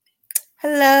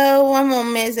Hello, one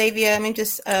moment, Xavier. Let me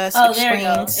just Oh, switch there we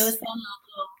go. It was screens. so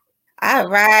All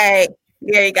right.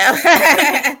 There you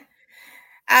go.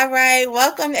 All right.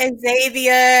 Welcome,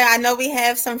 Xavier. I know we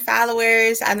have some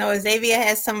followers. I know Xavier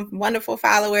has some wonderful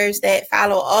followers that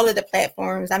follow all of the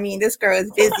platforms. I mean, this girl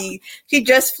is busy. She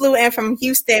just flew in from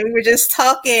Houston. We were just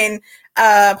talking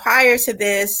prior to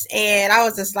this, and I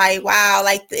was just like, wow,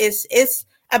 like it's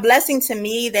a blessing to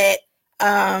me that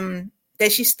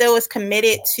she still is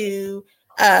committed to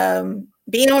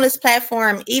being on this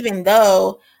platform, even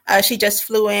though she just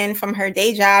flew in from her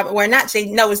day job, or not.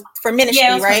 No, it's for Yeah, it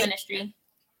ministry, was from right? ministry.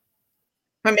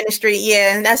 For ministry,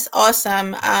 yeah, and that's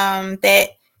awesome. That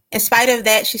in spite of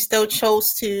that, she still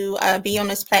chose to be on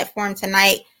this platform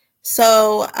tonight.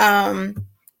 So,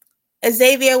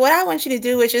 Xavier, what I want you to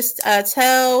do is just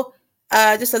tell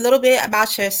just a little bit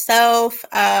about yourself.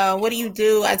 What do you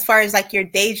do as far as like your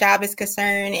day job is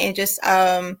concerned, and just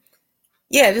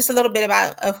yeah, just a little bit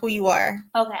about of who you are.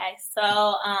 Okay,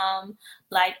 so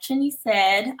like Trini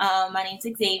said, my name's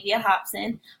Xavier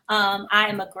Hobson. I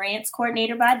am a grants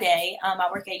coordinator by day. I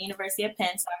work at University of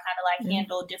Penn, so I kind of like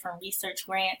handle different research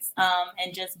grants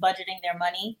and just budgeting their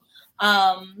money.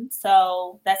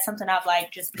 So that's something I've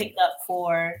like just picked up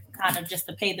for kind of just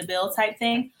to pay the bill type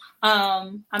thing.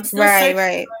 I'm still Right, searching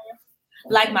right,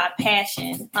 for like my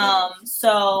passion.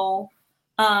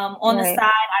 On the right, side,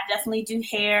 I definitely do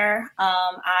hair.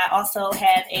 I also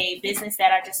have a business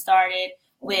that I just started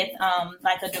with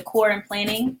like a decor and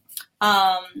planning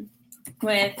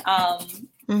with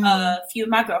mm-hmm. a few of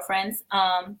my girlfriends.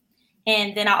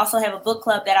 And then I also have a book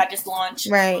club that I just launched.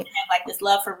 I Right, have like this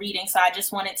love for reading, so I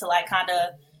just wanted to like kind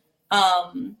of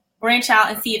branch out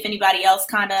and see if anybody else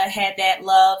kind of had that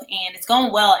love. And it's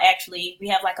going well, actually. We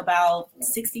have like about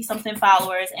 60 something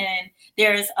followers, and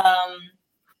there's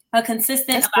a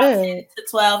consistent that's about 10 good. to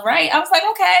 12, right? I was like,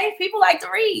 okay, people like to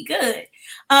read. Good.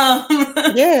 Um,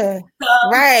 Yeah, so,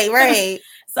 right, right.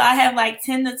 so I have like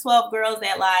 10 to 12 girls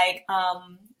that like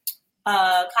kind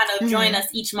of join Mm-hmm. us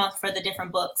each month for the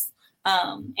different books.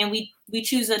 And we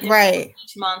choose a different book Right,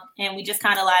 each month, and we just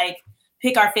kind of like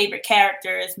pick our favorite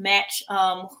characters, match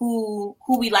who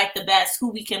we like the best, who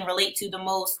we can relate to the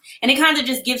most, and it kind of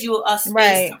just gives you a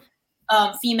space right.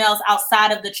 females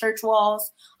outside of the church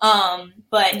walls.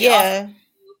 But it also Yeah,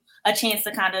 a chance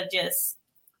to kind of just,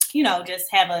 just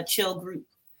have a chill group.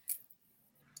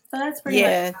 So that's pretty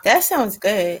much. yeah. That sounds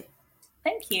good.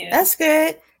 Thank you. That's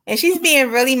good. And she's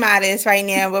being really modest right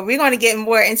now, but we're going to get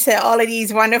more into all of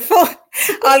these wonderful,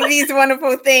 all of these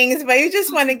wonderful things. But we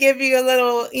just want to give you a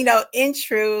little,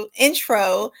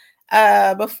 intro,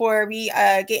 before we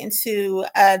get into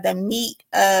the meat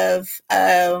of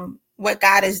what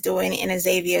God is doing in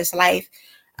Xavier's life.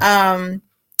 Um,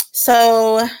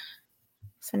 so,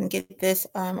 so let me get this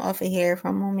off of here for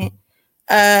a moment.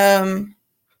 Um,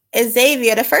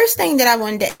 Xavier, the first thing that I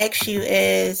wanted to ask you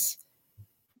is,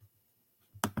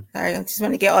 sorry, I just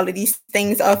want to get all of these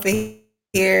things off of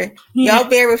here. Yeah. Y'all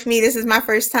bear with me. This is my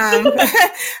first time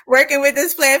working with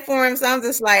this platform, so I'm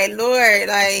just like, Lord,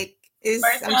 like,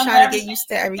 First I'm time for trying to get everything. used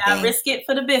to Gotta everything. risk it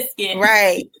for the biscuit.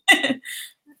 Right,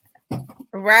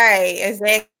 right,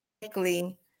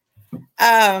 exactly.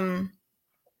 Um,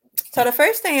 so the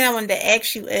first thing I wanted to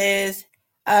ask you is,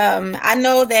 I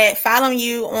know that following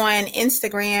you on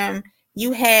Instagram,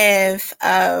 you have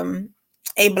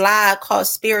a blog called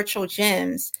Spiritual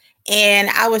Gems. And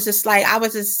I was just like, I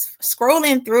was just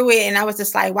scrolling through it, and I was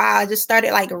just like, wow, I just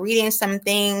started like reading some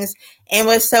things. And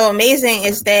what's so amazing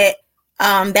is that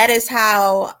that is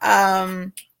how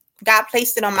God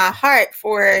placed it on my heart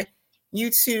for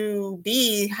you to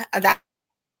be the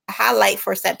highlight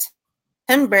for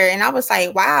September. And I was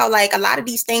like, wow, like a lot of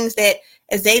these things that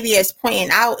Xavier is pointing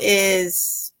out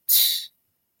is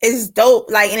dope.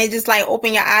 Like, and it just like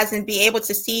open your eyes and be able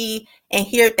to see and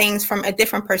hear things from a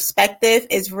different perspective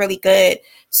is really good.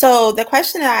 So the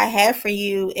question that I have for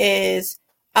you is,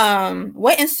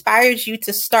 what inspired you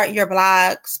to start your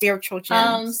blog, Spiritual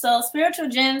Gems? So Spiritual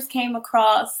Gems came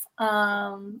across.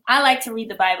 I like to read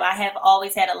the Bible. I have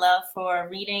always had a love for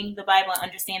reading the Bible and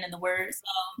understanding the words.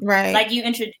 So, Right. like you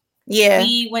introduced, Yeah.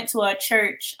 we went to a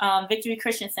church, Victory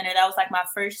Christian Center. That was like my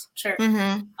first church.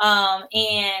 Mm-hmm.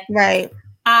 And Right.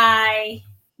 I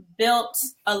built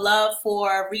a love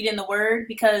for reading the word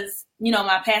because,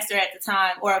 my pastor at the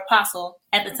time, or apostle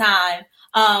at the time,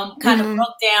 kind of Mm-hmm.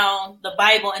 broke down the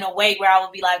Bible in a way where I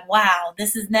would be like, wow,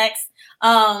 this is next.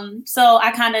 So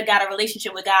I kind of got a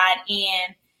relationship with God,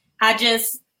 and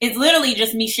it's literally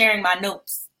just me sharing my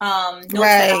notes, notes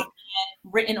that Right. I've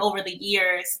written over the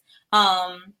years.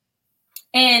 Um,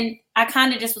 And I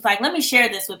kind of just was like, let me share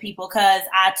this with people because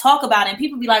I talk about it and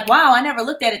people be like, wow, I never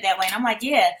looked at it that way. And I'm like,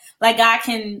 yeah, like God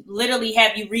can literally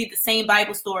have you read the same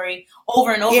Bible story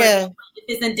over and over again. If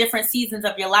it's in different seasons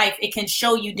of your life, it can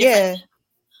show you different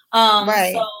things.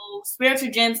 So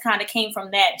spiritual gems kind of came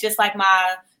from that, just like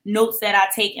my notes that I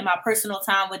take in my personal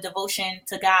time with devotion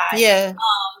to God.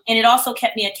 And it also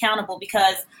kept me accountable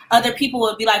because other people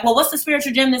would be like, well, what's the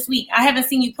spiritual gem this week? I haven't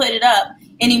seen you put it up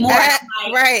anymore.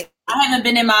 I haven't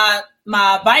been in my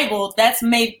Bible. That's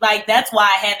why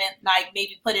I haven't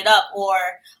maybe put it up, or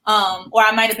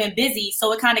I might have been busy.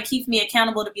 So it kind of keeps me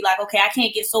accountable to be like, okay, I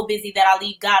can't get so busy that I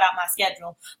leave God out my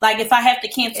schedule. Like if I have to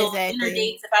cancel dinner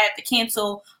dates, if I have to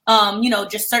cancel,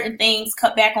 just certain things,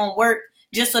 cut back on work,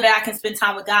 just so that I can spend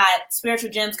time with God, spiritual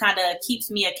gems kind of keeps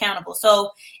me accountable.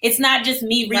 So it's not just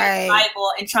me reading the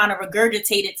Bible and trying to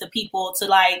regurgitate it to people to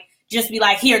just be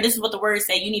like, here, this is what the word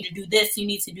say. You need to do this. You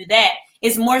need to do that.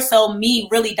 It's more so me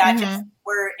really digesting the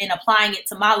word and applying it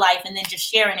to my life and then just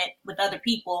sharing it with other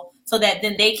people so that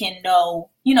then they can know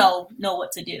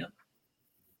what to do.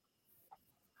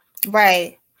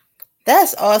 Right.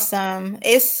 That's awesome.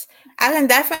 I can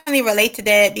definitely relate to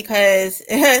that because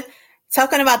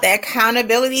talking about the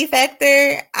accountability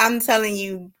factor, I'm telling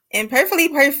you, Imperfectly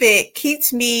Perfect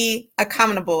keeps me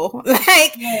accountable.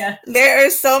 There are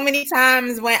so many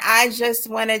times when I just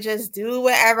want to just do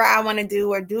whatever I want to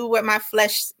do or do what my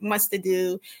flesh wants to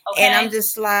do. Okay. And I'm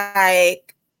just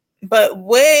like, but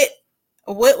what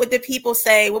would the people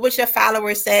say? What would your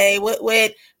followers say? What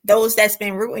would those that's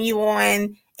been rooting you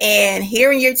on and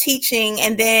hearing your teaching,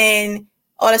 and then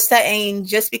all of a sudden,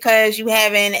 just because you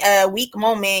having a weak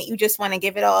moment, you just want to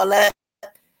give it all up.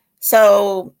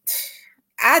 So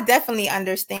I definitely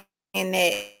understand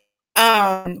that.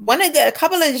 A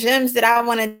couple of gems that I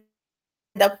wanted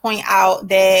to point out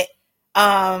that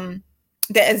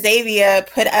that Xavier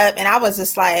put up, and I was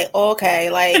just like, okay,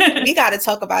 we got to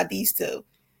talk about these two.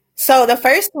 So the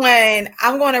first one,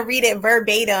 I'm going to read it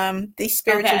verbatim, the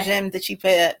spiritual gem that you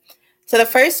put up. So the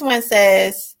first one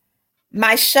says,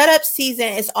 my shut up season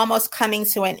is almost coming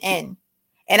to an end.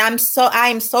 And I am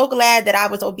so glad that I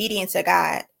was obedient to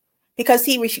God, because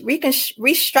he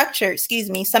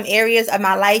restructured, some areas of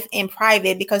my life in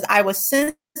private because I was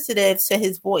sensitive to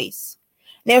his voice.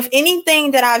 Now, if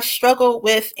anything that I've struggled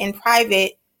with in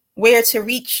private where to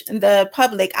reach the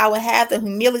public, I will have the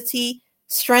humility,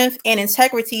 strength, and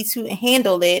integrity to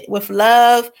handle it with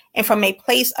love and from a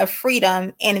place of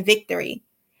freedom and victory.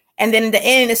 And then in the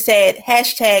end, it said,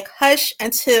 #hush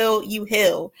until you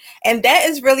heal. And that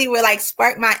is really what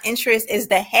sparked my interest, is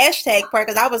the hashtag part,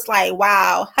 because I was like,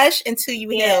 wow, hush until you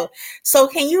heal. So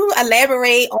can you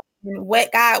elaborate on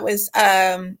what God was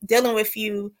dealing with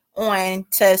you on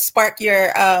to spark you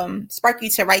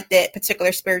to write that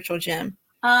particular spiritual gem?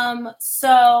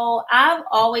 So I've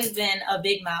always been a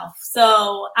big mouth.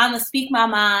 So I'm gonna speak my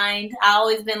mind. I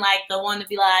always been the one to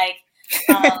be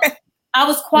I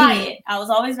was quiet. I was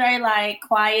always very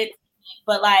quiet,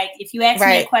 but if you ask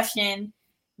me a question,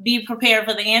 be prepared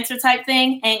for the answer type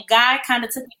thing. And God kind of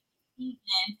took me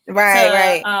to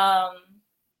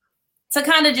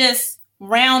kind of just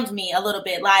round me a little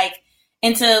bit,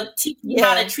 and to teach me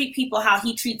how to treat people how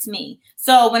he treats me.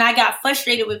 So when I got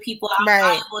frustrated with people, I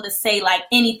was able to say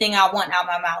anything I want out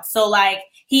my mouth. So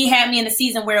he had me in a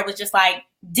season where it was just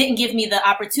didn't give me the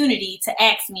opportunity to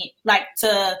ask me,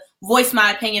 to voice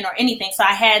my opinion or anything. So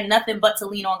I had nothing but to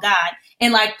lean on God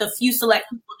and the few select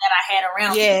people that I had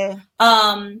around me.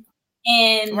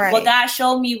 And what God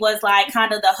showed me was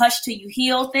kind of the hush till you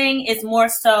heal thing is more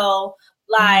so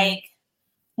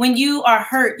when you are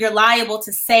hurt, you're liable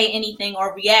to say anything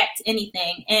or react to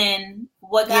anything. And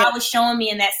what God was showing me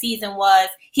in that season was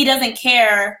he doesn't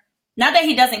care. Not that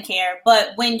he doesn't care,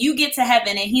 but when you get to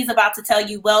heaven and he's about to tell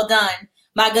you, well done,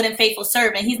 my good and faithful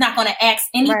servant, he's not going to ask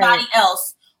anybody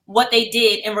else what they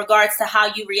did in regards to how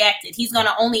you reacted. He's going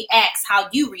to only ask how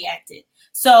you reacted.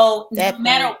 So no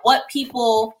matter what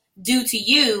people do to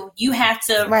you, you have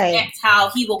to react how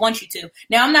he will want you to.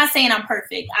 Now, I'm not saying I'm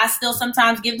perfect. I still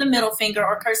sometimes give the middle finger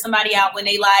or curse somebody out when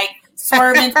they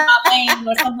swerve into my lane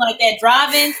or something like that.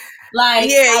 Driving, I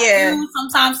do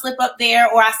sometimes slip up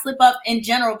there, or I slip up in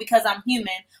general because I'm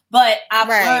human. But I've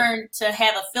learned to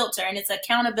have a filter, and it's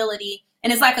accountability,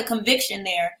 and it's a conviction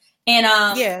there. And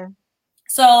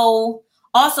so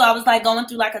also I was going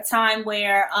through a time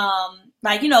where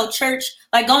church,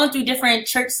 going through different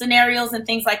church scenarios and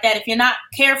things like that. If you're not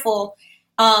careful,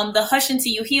 the hush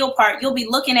until you heal part, you'll be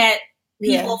looking at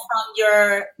people from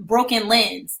your broken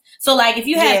lens. So if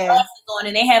you have glasses on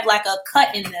and they have a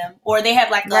cut in them, or they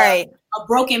have a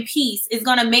broken piece, it's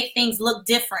going to make things look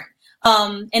different.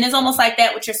 And it's almost like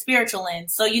that with your spiritual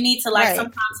lens. So you need to like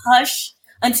sometimes hush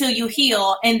until you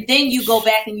heal, and then you go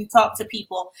back and you talk to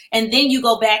people, and then you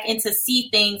go back and to see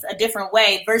things a different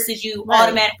way versus you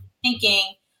automatically thinking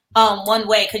one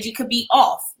way, because you could be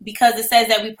off, because it says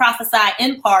that we prophesy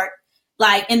in part,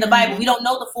 like in the Bible. We don't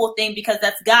know the full thing because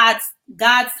that's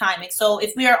God's timing. So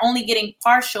if we are only getting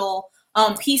partial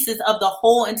pieces of the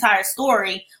whole entire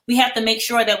story, we have to make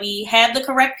sure that we have the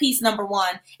correct piece, number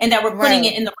one, and that we're putting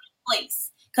it in the right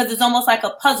place, because it's almost like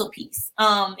a puzzle piece.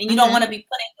 And you don't want to be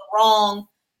putting the wrong,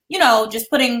 just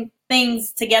putting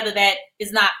things together that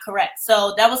is not correct.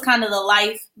 So that was kind of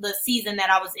the season that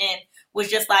I was in, was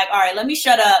just like, all right, let me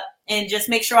shut up and just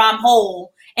make sure I'm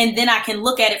whole, and then I can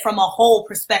look at it from a whole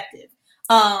perspective.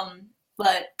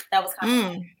 But that was kind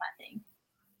of my thing.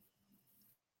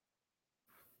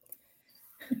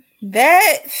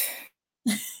 That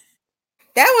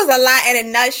was a lot in a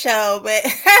nutshell, but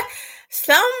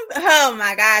oh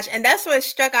my gosh. And that's what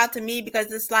struck out to me,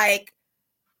 because it's like,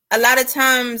 a lot of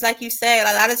times, like you said,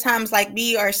 like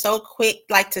we are so quick,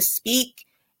 like to speak,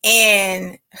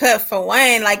 and for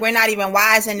one, like we're not even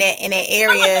wise in that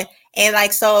area. And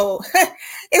like, so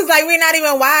it's like, we're not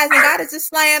even wise, and God is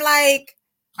just like,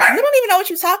 you don't even know what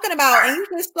you're talking about, and you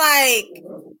just like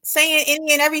saying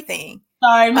any and everything.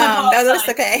 Sorry, that's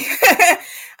okay.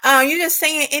 You're just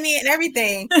saying any and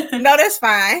everything. No, that's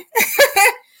fine.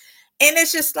 And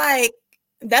it's just like,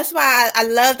 that's why I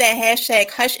love that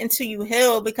hashtag hush until you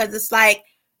heal, because it's like,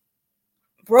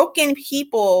 broken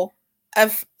people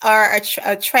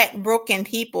attract broken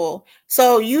people.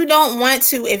 So you don't want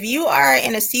to, if you are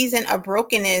in a season of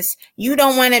brokenness, you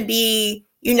don't want to be,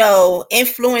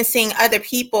 influencing other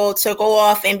people to go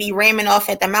off and be ramming off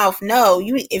at the mouth. No,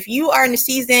 if you are in a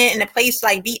season, in a place,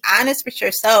 like, be honest with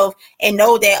yourself and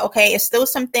know that, okay, it's still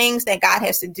some things that God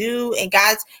has to do, and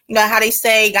God's, how they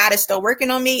say God is still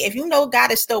working on me. If you know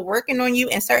God is still working on you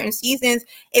in certain seasons,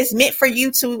 it's meant for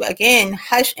you to, again,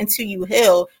 hush until you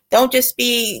heal. Don't just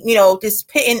be, just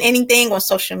putting anything on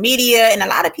social media. And a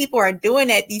lot of people are doing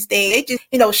that these days. They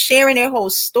just, sharing their whole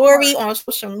story on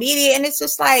social media. And it's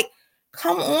just like,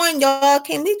 come on, y'all.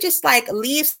 Can we just like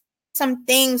leave some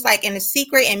things like in a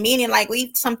secret, and meaning like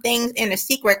leave some things in a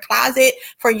secret closet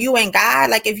for you and God?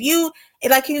 Like, if you,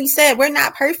 like you said, we're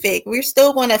not perfect. We're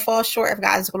still going to fall short of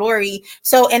God's glory.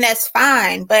 So, and that's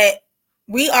fine. But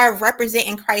we are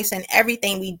representing Christ in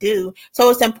everything we do. So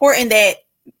it's important that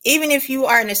even if you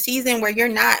are in a season where you're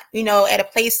not, at a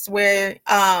place where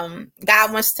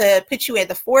God wants to put you at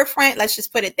the forefront, let's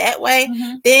just put it that way,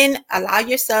 then allow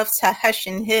yourself to hush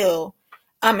and heal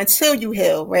until you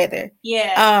heal, rather.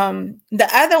 Yeah. The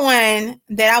other one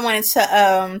that I wanted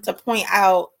to point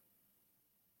out,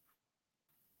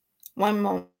 one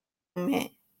moment.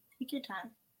 Take your time.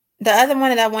 The other one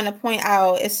that I want to point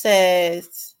out, it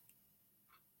says,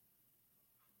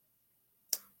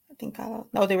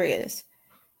 there it is.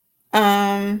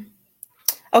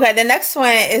 Okay, the next one,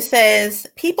 it says,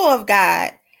 people of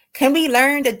God, can we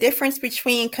learn the difference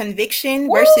between conviction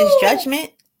versus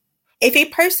judgment? If a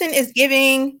person is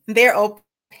giving their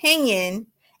opinion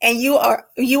and you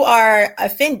are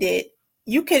offended,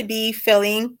 you could be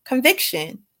feeling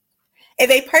conviction. If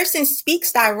a person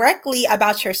speaks directly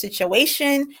about your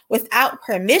situation without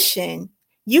permission,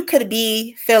 you could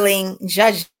be feeling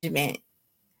judgment.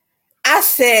 I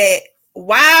said,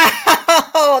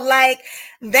 wow, like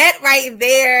that right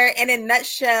there in a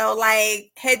nutshell,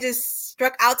 like had just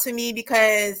struck out to me,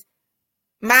 because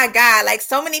my God, like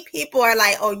so many people are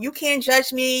like, oh, you can't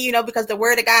judge me, because the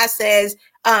word of God says,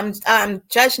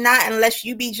 judge not unless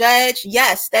you be judged.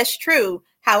 Yes, that's true.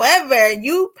 However,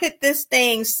 you put this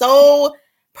thing so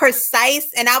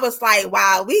precise, and I was like,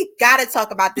 wow, we got to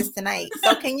talk about this tonight.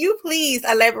 So can you please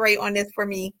elaborate on this for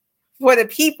me, for the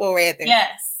people rather?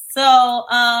 Yes. So,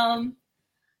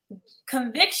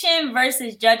 conviction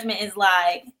versus judgment is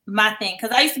like my thing. Cause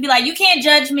I used to be like, you can't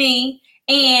judge me.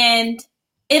 And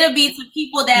it'll be to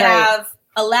people that I've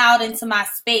allowed into my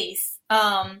space.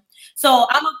 So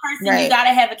I'm a person, you got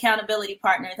to have accountability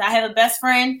partners. I have a best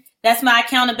friend. That's my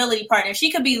accountability partner. She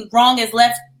could be wrong as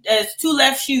two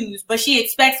left shoes, but she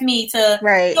expects me to,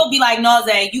 she'll be like, no,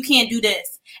 Zay, you can't do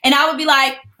this. And I would be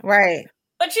like,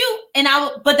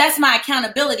 but that's my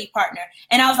accountability partner.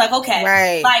 And I was like,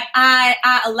 okay, like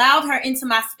I allowed her into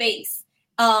my space,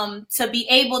 to be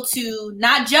able to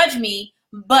not judge me,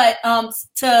 but,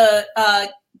 to,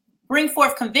 bring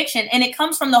forth conviction. And it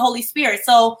comes from the Holy Spirit.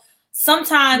 So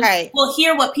sometimes we'll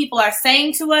hear what people are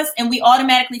saying to us and we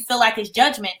automatically feel like it's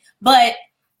judgment, but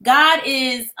God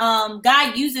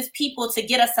uses people to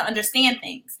get us to understand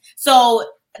things.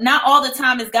 So not all the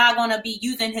time is God going to be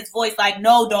using his voice like,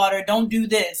 no, daughter, don't do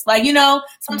this. Like, you know,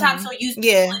 sometimes he'll use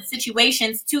people in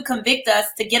situations to convict us,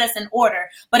 to get us in order.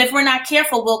 But if we're not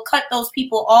careful, we'll cut those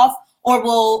people off, or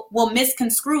we'll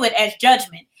misconstrue it as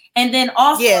judgment. And then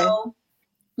also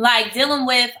like dealing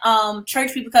with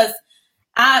church people, because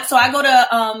I go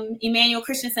to Emmanuel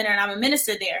Christian Center and I'm a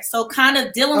minister there. So kind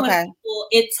of dealing with people,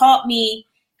 it taught me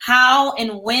how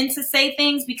and when to say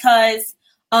things, because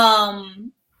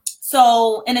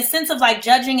so in a sense of like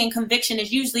judging and conviction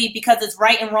is usually because it's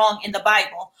right and wrong in the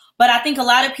Bible. But I think a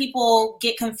lot of people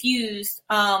get confused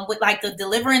with like the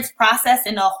deliverance process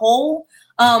in a whole,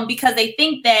 because they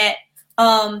think that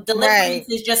deliverance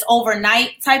is just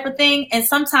overnight type of thing. And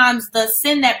sometimes the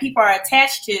sin that people are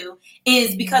attached to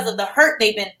is because of the hurt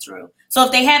they've been through. So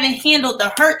if they haven't handled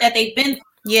the hurt that they've been through,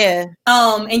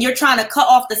 and you're trying to cut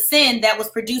off the sin that was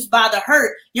produced by the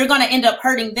hurt, you're going to end up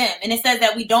hurting them. And it says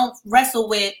that we don't wrestle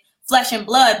with flesh and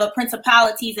blood, but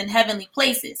principalities in heavenly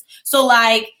places. So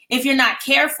like, if you're not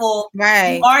careful,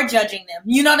 you are judging them,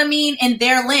 you know what I mean? In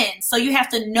their lens. So you have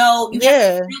to know, you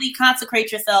have to really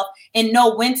consecrate yourself and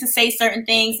know when to say certain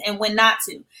things and when not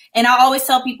to. And I always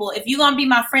tell people, if you're going to be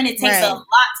my friend, it takes a lot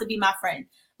to be my friend.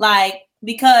 Like,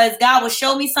 because God will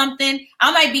show me something.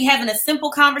 I might be having a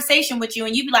simple conversation with you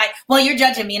and you'd be like, well, you're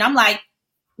judging me. And I'm like,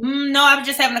 no, I was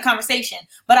just having a conversation.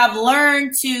 But I've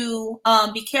learned to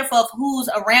be careful of who's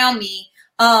around me.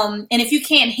 And if you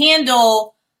can't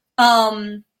handle,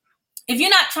 if you're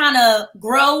not trying to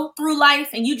grow through life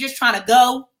and you just trying to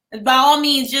go, by all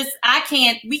means,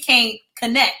 we can't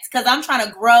connect, because I'm trying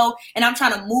to grow and I'm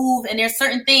trying to move. And there's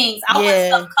certain things I want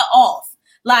stuff cut off.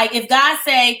 Like if God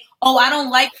say, oh, I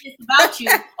don't like this about you.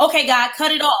 Okay, God,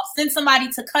 cut it off. Send somebody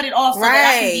to cut it off so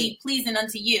that I can be pleasing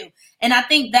unto you. And I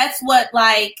think that's what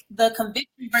like the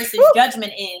conviction versus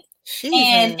judgment is. Jesus.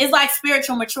 And it's like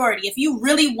spiritual maturity. If you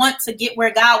really want to get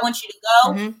where God wants you to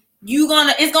go,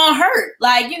 it's gonna hurt.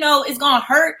 Like, you know, it's gonna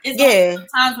hurt. It's gonna be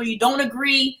times where you don't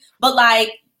agree, but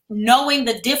like knowing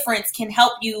the difference can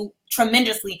help you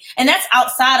tremendously. And that's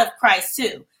outside of Christ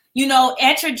too. You know,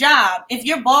 at your job, if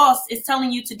your boss is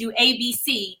telling you to do A, B,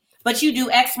 C, but you do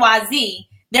X, Y, Z,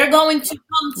 they're going to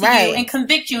come to you and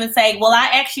convict you and say, well, I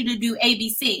asked you to do A, B,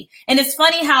 C. And it's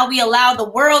funny how we allow the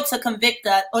world to convict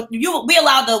us, or we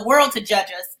allow the world to judge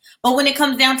us. But when it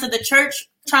comes down to the church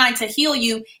trying to heal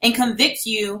you and convict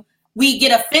you, we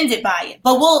get offended by it.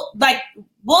 But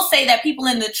we'll say that people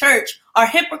in the church are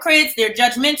hypocrites, they're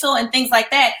judgmental and things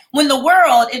like that. When the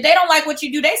world, if they don't like what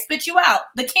you do, they spit you out.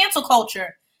 The cancel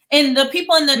culture. And the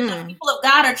people the people of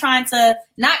God are trying to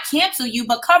not cancel you,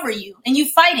 but cover you, and you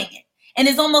fighting it. And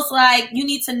it's almost like you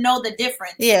need to know the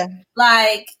difference. Yeah.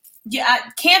 Like,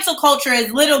 cancel culture is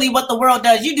literally what the world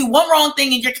does. You do one wrong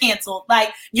thing and you're canceled. Like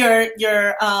your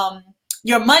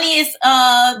money is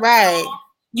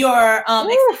your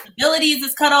accessibilities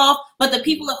is cut off, but the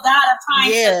people of God are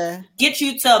trying to get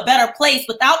you to a better place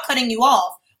without cutting you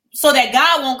off, so that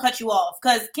God won't cut you off.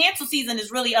 Because cancel season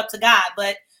is really up to God,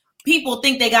 but people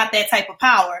think they got that type of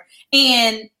power.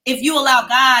 And if you allow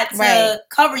God to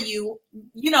cover you,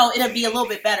 you know, it'll be a little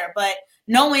bit better. But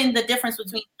knowing the difference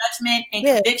between judgment and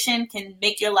conviction can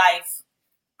make your life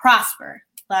prosper.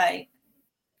 Like,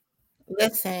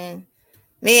 listen,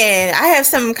 man, I have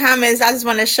some comments I just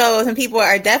want to show. Some people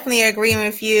are definitely agreeing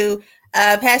with you.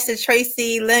 Pastor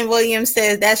Tracy Lynn Williams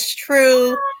says that's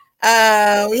true.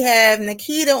 We have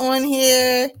Nikita on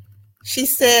here. She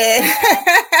said,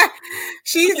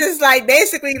 she's just like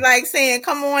basically like saying,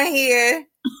 come on here.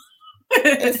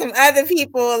 And some other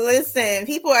people, listen,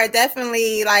 people are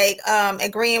definitely like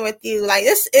agreeing with you. Like,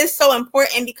 this is so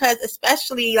important, because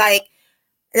especially like,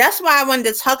 that's why I wanted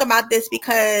to talk about this,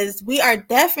 because we are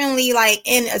definitely like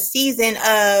in a season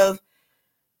of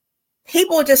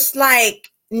people just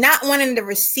like not wanting to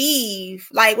receive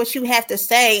like what you have to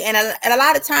say. And a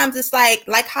lot of times it's like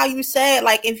how you said,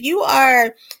 like if you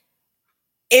are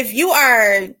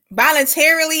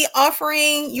voluntarily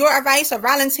offering your advice or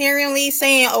voluntarily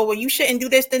saying, oh, well, you shouldn't do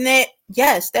this, then that,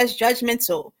 yes, that's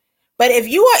judgmental. But if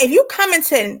you coming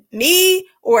to me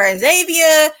or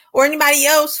Xavier or anybody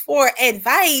else for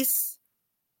advice,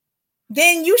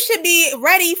 then you should be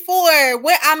ready for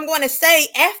what I'm going to say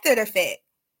after the fact.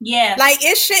 Yeah. Like,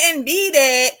 it shouldn't be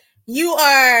that you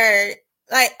are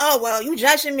like, oh, well, you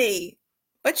judging me,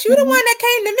 but you the one that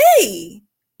came to me.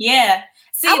 Yeah.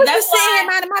 See, I was just sitting here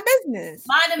minding my business.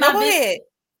 Go ahead.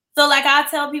 So like I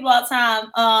tell people all the time,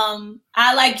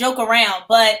 I like joke around,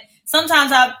 but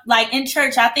sometimes I like in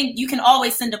church, I think you can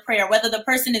always send a prayer, whether the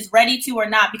person is ready to or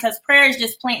not, because prayer is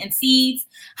just planting seeds.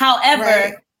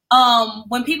 However,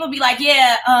 when people be like,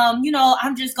 yeah,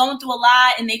 I'm just going through a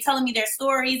lot and they telling me their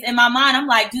stories, in my mind, I'm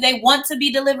like, do they want to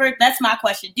be delivered? That's my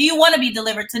question. Do you want to be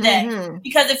delivered today? Mm-hmm.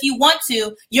 Because if you want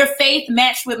to, your faith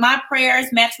matched with my prayers,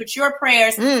 matched with your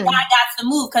prayers, God got to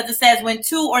move, because it says when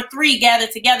 2 or 3 gather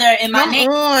together in my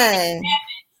name.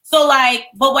 So like,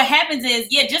 but what happens is,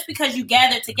 just because you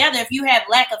gather together, if you have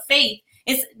lack of faith,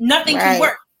 it's nothing can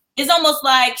work. It's almost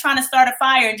like trying to start a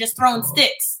fire and just throwing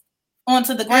sticks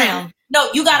onto the ground. No,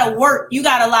 you gotta work. You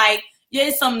gotta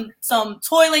there's some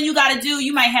toiling you gotta do.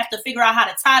 You might have to figure out how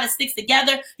to tie the sticks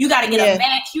together. You gotta get a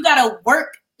match. You gotta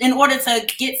work in order to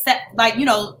get set,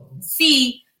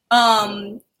 see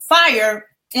fire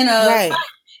in a fire.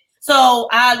 So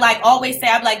I always say,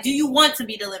 I'm like, do you want to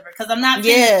be delivered? Because I'm not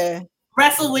gonna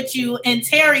wrestle with you and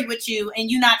tarry with you,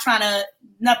 and you're not trying to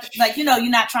you're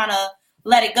not trying to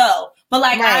let it go. But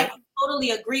I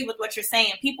totally agree with what you're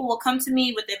saying. People will come to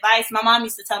me with advice. My mom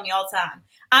used to tell me all the time.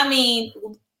 I mean,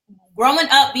 growing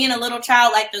up, being a little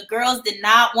child, the girls did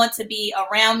not want to be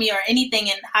around me or anything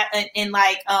in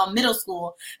middle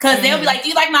school, because they'll be like, do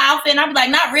you like my outfit? And I'll be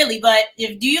like, not really, but do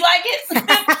you like it? My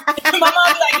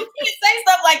mom be like, you can't say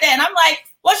stuff like that. And I'm like,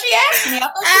 well, she asked me.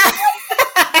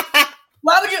 I thought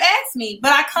why would you ask me?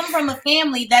 But I come from a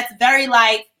family that's very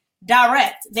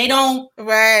direct. They don't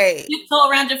tiptoe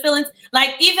around your feelings.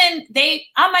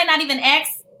 I might not even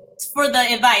ask for the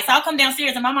advice. I'll come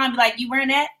downstairs and my mom be like, you wearing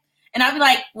that? And I'll be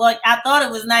like, well, I thought it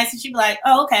was nice. And she'd be like,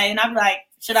 oh, okay. And I'll be like,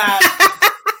 should I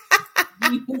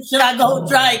go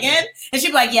try again? And she'd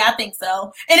be like, yeah, I think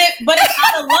so. But it's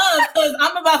out of love, because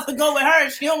I'm about to go with her.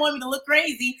 She don't want me to look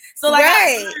crazy. So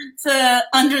I learned to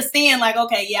understand,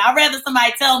 okay, yeah, I'd rather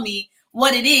somebody tell me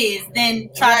what it is than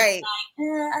try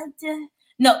to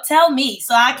no, tell me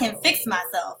so I can fix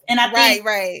myself. And I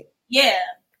think, yeah.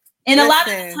 And a lot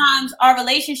of the times our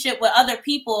relationship with other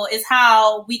people is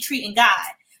how we treat God.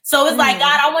 So it's God,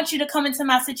 I want you to come into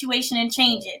my situation and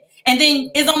change it. And then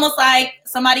it's almost like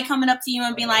somebody coming up to you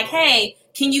and being like, hey,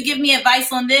 can you give me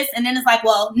advice on this? And then it's like,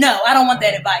 well, no, I don't want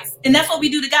that advice. And that's what we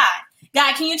do to God.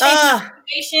 God, can you change the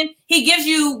situation? He gives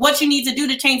you what you need to do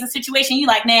to change the situation. You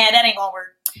like, nah, that ain't gonna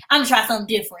work. I'm gonna try something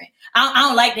different. I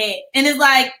don't like that. And it's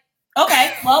like,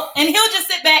 okay, well, and he'll just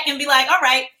sit back and be like, all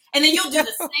right. And then you'll do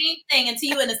the same thing until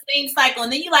you're in the same cycle.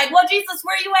 And then you're like, well, Jesus,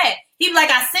 where you at? He'd be like,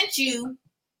 I sent it to you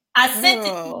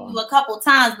a couple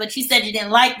times, but you said you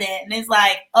didn't like that. And it's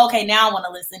like, okay, now I want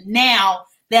to listen. Now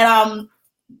that I'm,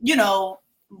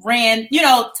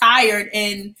 tired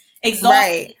and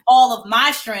exhausted all of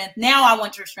my strength. Now I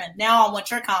want your strength. Now I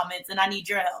want your comments, and I need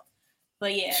your help.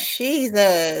 But yeah.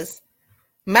 Jesus.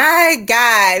 My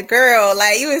God, girl,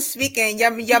 you were speaking,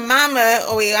 your mama,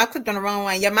 I clicked on the wrong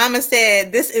one. Your mama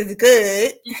said, this is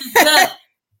good. This is good.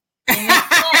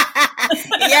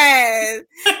 Yes.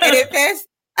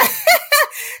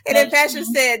 And then Pastor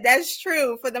said, that's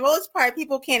true. For the most part,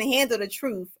 people can't handle the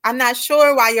truth. I'm not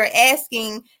sure why you're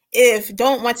asking if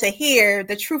don't want to hear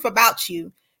the truth about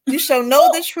you. You shall know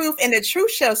the truth, and the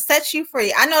truth shall set you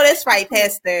free. I know that's right,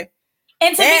 Pastor.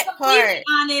 And to be completely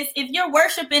honest, if you're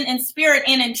worshiping in spirit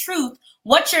and in truth,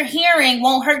 what you're hearing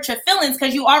won't hurt your feelings,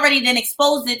 because you already then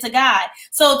exposed it to God.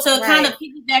 So to kind of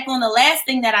piggyback on the last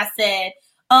thing that I said,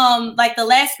 the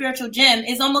last spiritual gem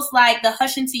is almost like the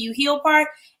hush until you heal part.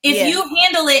 If you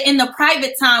handle it in the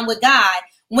private time with God,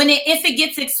 if it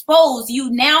gets exposed, you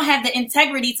now have the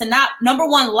integrity to not, number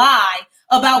one, lie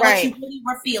about what you really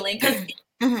were feeling. Because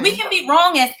we can be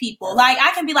wrong as people.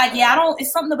 I can be like,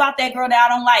 it's something about that girl that I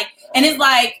don't like. And it's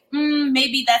like,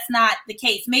 maybe that's not the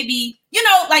case. Maybe,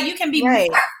 you can be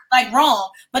wrong.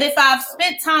 But if I've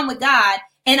spent time with God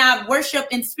and I've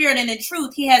worshiped in spirit and in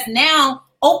truth, he has now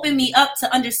opened me up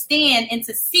to understand and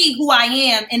to see who I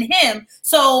am in him.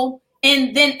 So,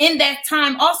 and then in that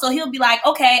time also, he'll be like,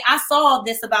 okay, I saw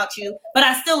this about you, but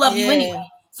I still love you anyway.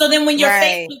 So then when you're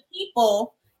faced with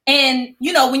people, and,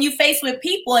 when you face with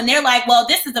people and they're like, well,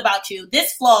 this is about you,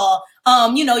 this flaw,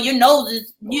 your nose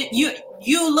is,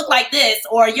 you look like this,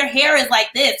 or your hair is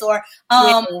like this, or, you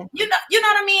know what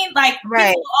I mean?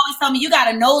 People always tell me, you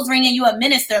got a nose ring and you a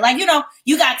minister.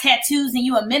 You got tattoos and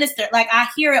you a minister. I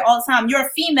hear it all the time. You're a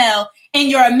female and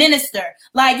you're a minister.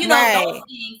 Those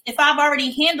things, if I've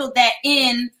already handled that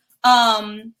in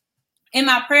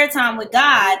my prayer time with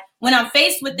God, when I'm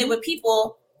faced with it with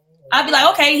people, I'll be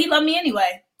like, okay, he loved me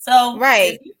anyway. So,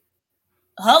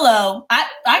 hello,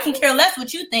 I can care less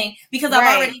what you think, because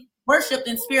I've already worshiped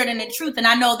in spirit and in truth. And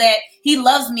I know that he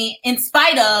loves me in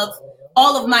spite of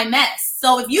all of my mess.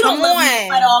 So if you don't love me in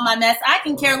spite of all my mess, I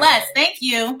can care less. Thank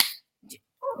you.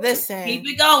 Listen. Keep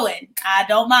it going. I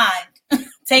don't mind.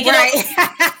 Take it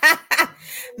over.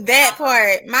 That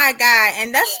part, my God.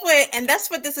 And that's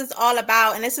what this is all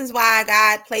about. And this is why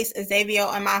God placed Xavier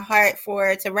on my heart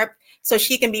so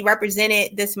she can be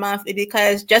represented this month,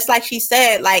 because just like she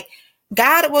said, like,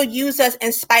 God will use us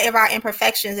in spite of our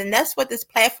imperfections. And that's what this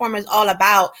platform is all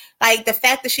about. Like, the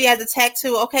fact that she has a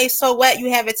tattoo. Okay, so what?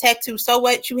 You have a tattoo. So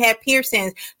what? You have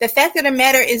piercings. The fact of the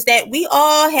matter is that we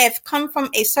all have come from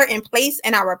a certain place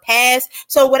in our past.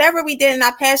 So whatever we did in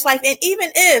our past life, and even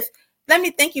if, let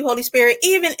me thank you, Holy Spirit,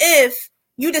 even if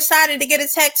you decided to get a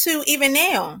tattoo even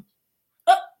now.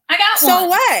 Oh, I got so one.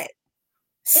 What?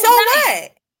 So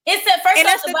what? It said, first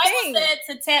off, the Bible said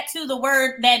to tattoo the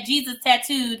word, that Jesus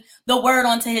tattooed the word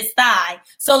onto his thigh.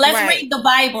 So let's read the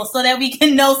Bible so that we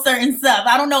can know certain stuff.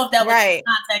 I don't know if that was in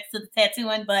context to the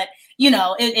tattooing, but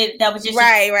that was just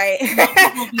right.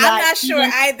 I'm not sure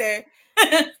either.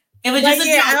 It was just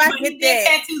a joke. But he did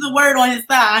tattoo the word on his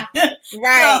thigh.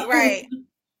 Right.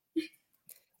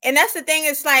 And that's the thing.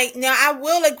 It's like, now I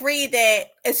will agree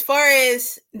that as far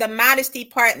as the modesty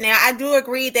part, now I do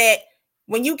agree that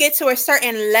when you get to a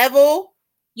certain level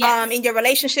in your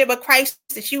relationship with Christ,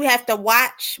 that you have to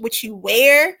watch what you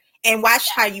wear and watch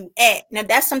how you act. Now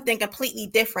that's something completely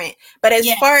different. But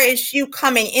as far as you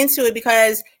coming into it,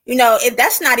 because,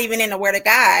 that's not even in the Word of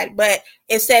God, but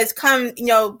it says come,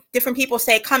 different people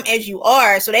say come as you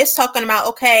are. So that's talking about,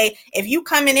 okay, if you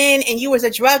coming in and you was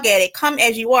a drug addict, come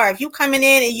as you are. If you coming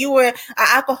in and you were an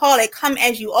alcoholic, come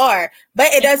as you are. But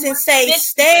it doesn't say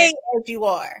stay as you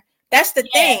are. That's the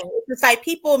thing. It's like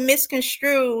people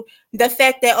misconstrue the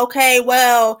fact that, okay,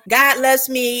 well, God loves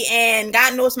me and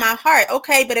God knows my heart.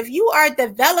 Okay, but if you are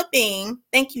developing,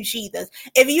 thank you, Jesus,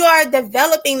 if you are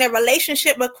developing the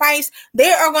relationship with Christ,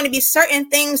 there are going to be certain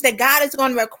things that God is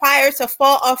going to require to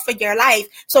fall off for your life.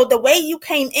 So the way you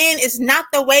came in is not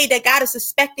the way that God is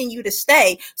expecting you to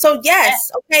stay. So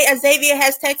yes, okay, Xavier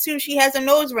has tattoos. She has a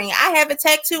nose ring. I have a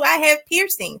tattoo. I have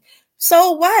piercing.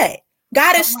 So what?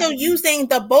 God is still using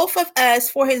the both of us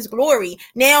for his glory.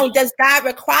 Now, does God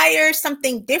require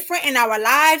something different in our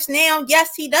lives now?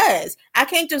 Yes, he does. I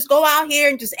can't just go out here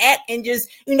and just act and just,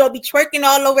 be twerking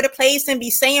all over the place and be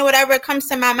saying whatever comes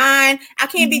to my mind. I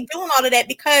can't be doing all of that,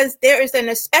 because there is an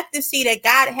expectancy that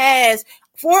God has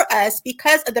for us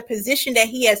because of the position that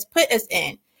he has put us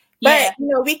in. But,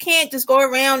 we can't just go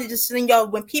around and just,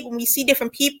 when we see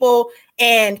different people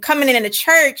and coming in the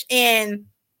church and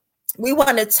we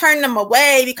want to turn them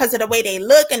away because of the way they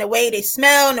look and the way they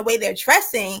smell and the way they're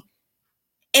dressing.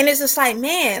 And it's just like,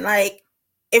 man, like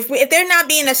if they're not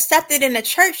being accepted in the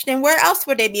church, then where else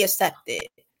would they be accepted?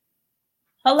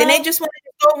 Hello? Then they just want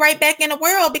to go right back in the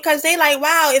world, because they like,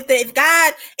 wow,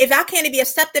 if I can't be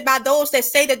accepted by those that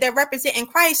say that they're representing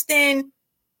Christ, then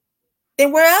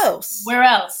where else? Where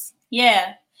else?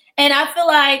 Yeah. And I feel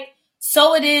like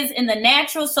so it is in the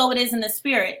natural, so it is in the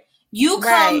spirit. You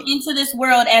come into this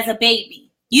world as a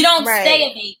baby. You don't stay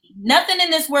a baby. Nothing in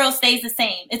this world stays the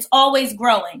same. It's always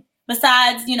growing.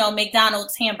 Besides,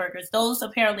 McDonald's hamburgers. Those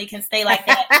apparently can stay like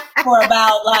that for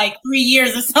about 3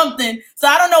 years or something. So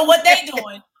I don't know what they're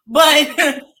doing. But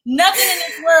nothing in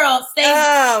this world stays.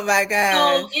 Oh my God.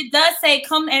 So it does say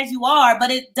come as you are,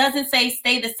 but it doesn't say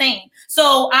stay the same.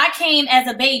 So I came as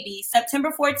a baby,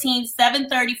 September 14th,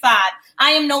 7:35.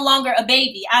 I am no longer a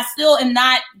baby. I still am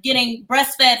not getting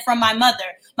breastfed from my mother.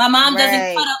 My mom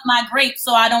doesn't cut up my grapes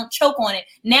so I don't choke on it.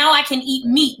 Now I can eat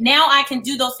meat. Now I can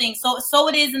do those things. So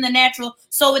it is in the natural,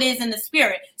 so it is in the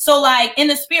spirit. So in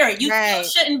the spirit, you still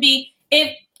shouldn't be,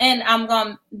 and I'm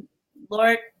going,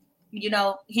 Lord,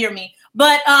 hear me.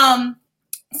 But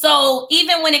so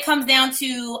even when it comes down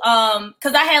to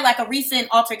because I had a recent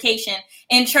altercation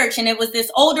in church, and it was this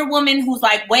older woman who's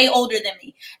way older than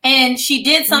me, and she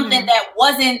did something that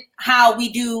wasn't how we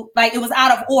do, it was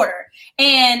out of order.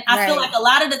 And I feel like a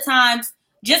lot of the times,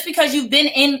 just because you've been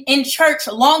in church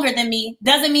longer than me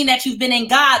doesn't mean that you've been in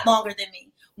God longer than me.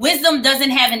 Wisdom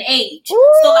doesn't have an age.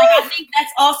 Ooh. So I think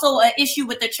that's also an issue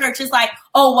with the church. It's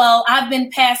oh, well, I've been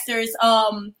pastors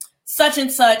such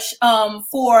and such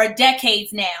for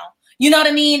decades now. You know what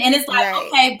I mean? And it's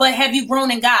okay, but have you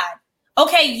grown in God?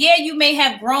 Okay, yeah, you may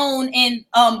have grown in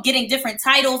getting different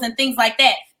titles and things like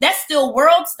that. That's still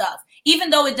world stuff. Even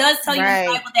though it does tell you in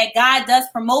the Bible that God does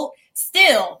promote,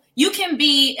 still, you can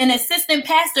be an assistant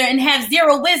pastor and have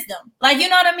zero wisdom. You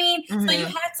know what I mean? Mm-hmm. So you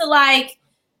have to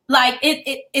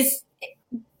it's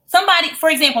somebody, for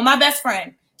example, my best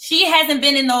friend, she hasn't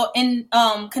been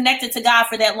connected to God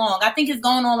for that long. I think it's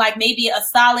going on maybe a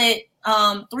solid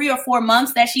 3 or 4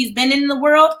 months that she's been in the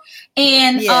world.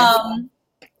 And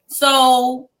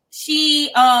so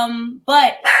she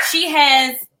but she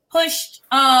has pushed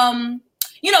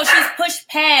she's pushed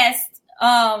past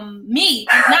me,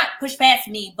 not pushed past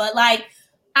me, but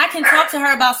I can talk to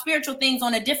her about spiritual things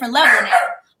on a different level now.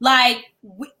 Like,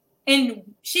 and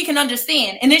she can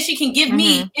understand. And then she can give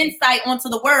me insight onto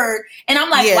the word. And I'm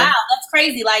like, wow, that's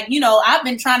crazy. Like, you know, I've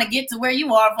been trying to get to where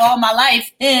you are for all my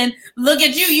life. And look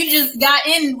at you. You just got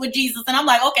in with Jesus. And I'm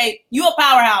like, okay, you a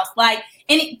powerhouse. Like,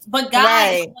 but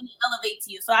God is going to elevate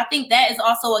to you. So I think that is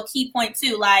also a key point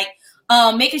too. Like,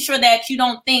 making sure that you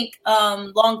don't think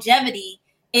longevity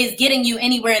is getting you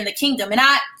anywhere in the kingdom. And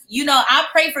I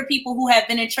pray for people who have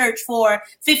been in church for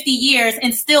 50 years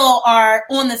and still are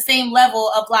on the same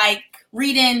level of like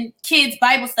reading kids'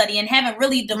 Bible study and haven't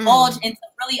really divulged into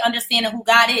really understanding who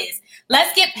God is.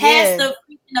 Let's get past the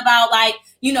preaching about like,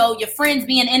 you know, your friends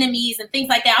being enemies and things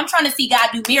like that. I'm trying to see God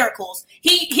do miracles.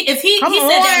 He said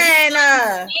that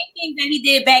the same thing that he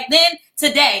did back then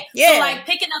today. So like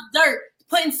picking up dirt,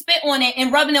 putting spit on it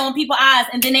and rubbing it on people's eyes,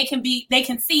 and then they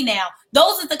can see now.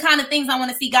 Those are the kind of things I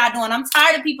want to see God doing. I'm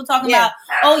tired of people talking about,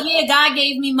 oh yeah, God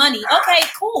gave me money. Okay,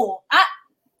 cool. I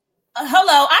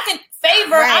take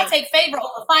favor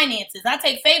over finances. I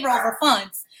take favor over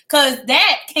funds, because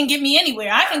that can get me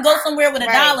anywhere. I can go somewhere with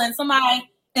 $1 and somebody,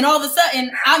 and all of a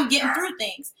sudden I'm getting through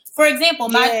things. For example,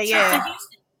 my trip to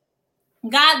Houston,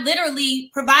 God literally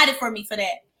provided for me for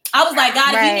that. I was like,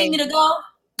 God, if you need me to go,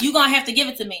 you're going to have to give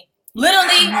it to me.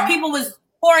 Literally, people was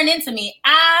pouring into me.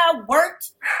 I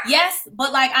worked, yes,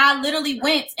 but like I literally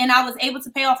went and I was able to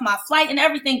pay off my flight and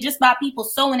everything just by people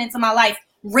sowing into my life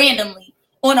randomly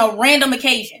on a random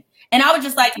occasion. And I was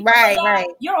just like,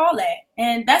 you're all that.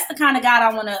 And that's the kind of God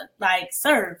I want to like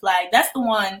serve. Like that's the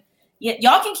one.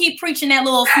 Y'all can keep preaching that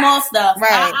little small stuff.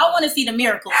 I want to see the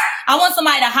miracles. I want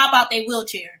somebody to hop out their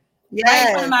wheelchair right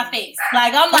in front of my face.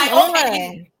 Like I'm like,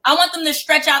 okay, I want them to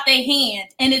stretch out their hand,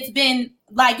 and it's been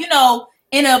like, you know,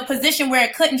 in a position where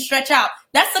it couldn't stretch out.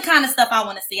 That's the kind of stuff I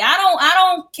want to see. I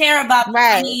don't care about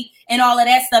money and all of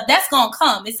that stuff. That's gonna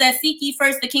come. It says, "Seek ye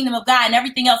first the kingdom of God, and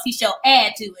everything else He shall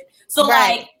add to it." So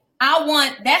like, I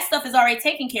want that stuff is already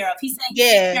taken care of. He's saying,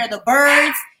 take care of the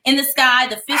birds in the sky,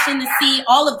 the fish in the sea,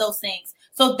 all of those things.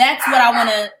 So that's what I want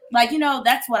to like. You know,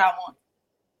 that's what I want.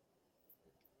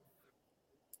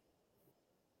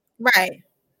 Right.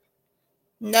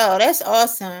 No, that's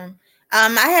awesome.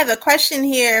 I have a question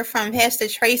here from Pastor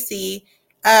Tracy.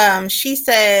 She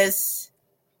says,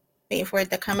 wait for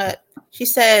it to come up. She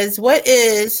says, what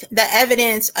is the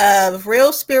evidence of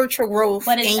real spiritual growth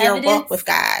in your walk with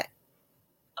God?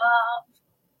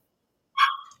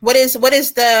 What is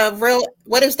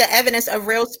the evidence of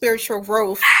real spiritual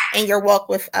growth in your walk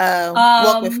with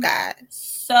God?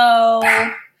 So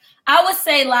I would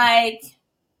say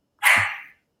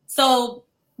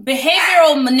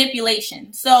behavioral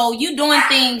manipulation. So you doing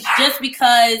things just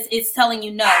because it's telling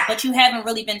you no, but you haven't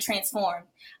really been transformed.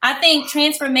 I think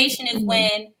transformation is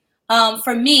when,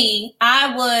 for me,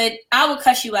 I would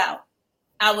cuss you out.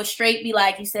 I would straight be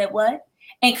like, you said what?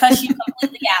 And cuss you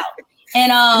completely out.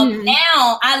 And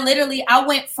now I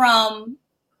went from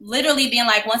literally being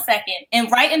like, 1 second, and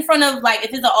right in front of like,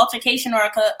 if it's an altercation or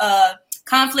a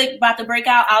conflict about to break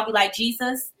out, I'll be like,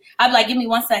 Jesus. I'll be like, give me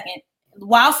 1 second.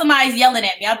 While somebody's yelling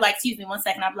at me, I'll be like, excuse me 1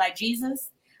 second. I'll be like, Jesus.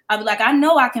 I'll be like, I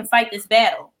know I can fight this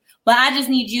battle, but I just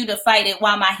need you to fight it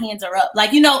while my hands are up.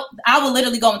 Like, you know, I will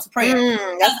literally go into prayer.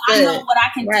 I know what I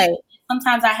can do.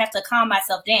 Sometimes I have to calm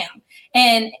myself down.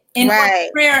 And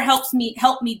prayer help me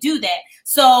do that.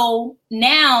 So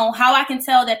now how I can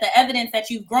tell that the evidence that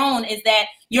you've grown is that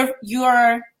you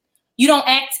don't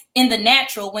act in the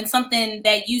natural when something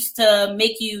that used to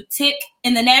make you tick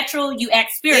in the natural, you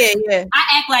act spiritual. I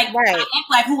act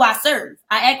like who I serve.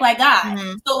 I act like God.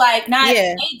 So like not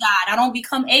a God. I don't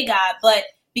become a God, but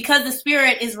because the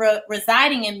Spirit is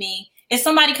residing in me, if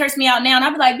somebody cursed me out now, and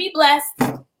I'd be like, be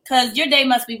blessed, because your day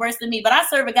must be worse than me. But I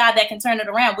serve a God that can turn it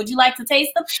around. Would you like to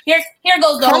taste them? Here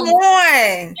goes the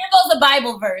Here goes the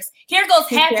Bible verse. Here goes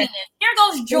happiness. Here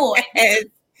goes joy.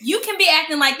 You can be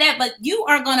acting like that, but you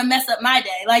aren't going to mess up my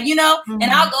day. Like, you know, and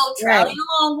I'll go trailing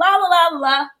along, la, la, la, la,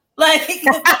 la. Like,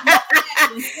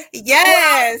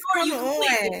 yes.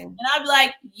 And I'll be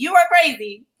like, you are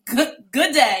crazy.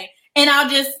 Good day. And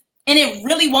it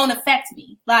really won't affect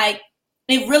me. Like,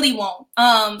 it really won't.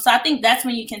 So I think that's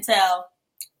when you can tell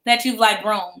that you've like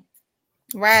grown.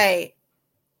 Right.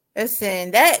 Listen,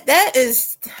 that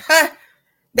is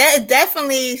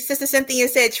definitely, Sister Cynthia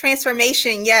said,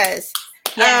 transformation. Yes.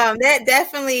 Yeah. That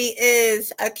definitely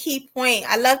is a key point.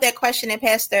 I love that question that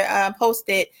Pastor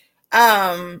posted.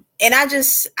 And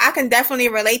I can definitely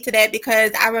relate to that,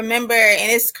 because I remember,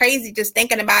 and it's crazy just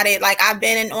thinking about it. Like, I've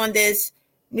been on this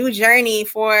new journey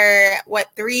for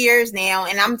 3 years now.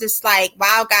 And I'm just like,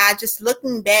 wow, God, just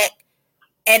looking back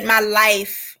at my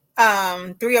life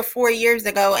 3 or 4 years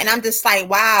ago, and I'm just like,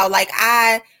 wow, like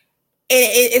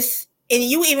it's, and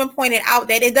you even pointed out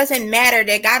that it doesn't matter,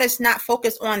 that God is not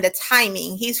focused on the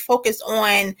timing. He's focused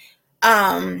on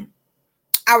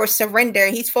our surrender.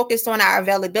 He's focused on our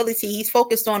availability. He's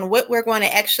focused on what we're going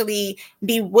to actually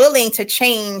be willing to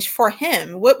change for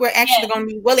him, what we're actually going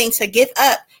to be willing to give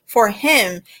up for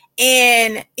him.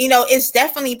 And, you know, it's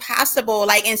definitely possible,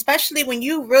 like, and especially when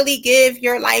you really give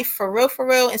your life for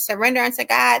real, and surrender unto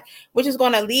God, which is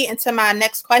going to lead into my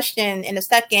next question in a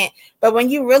second. But when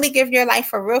you really give your life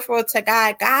for real to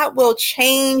God, God will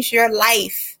change your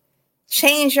life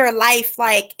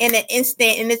like in an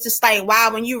instant. And it's just like, wow,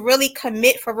 when you really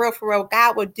commit for real,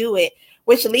 God will do it.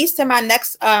 Which leads to my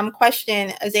next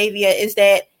question, Xavier, is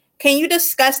that, can you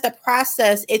discuss the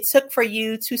process it took for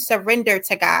you to surrender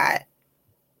to God?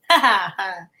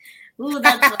 Ooh,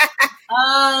 that's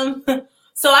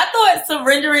so I thought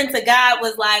surrendering to God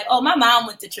was like, oh, my mom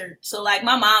went to church, so like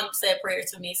my mom said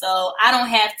prayers for me, so I don't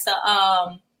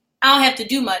have to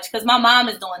do much because my mom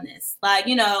is doing this, like,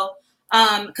 you know,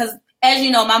 because as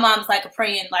you know, my mom's like a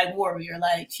praying like warrior,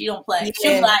 like she don't play. Yeah.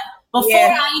 She'll be like, before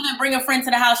I even bring a friend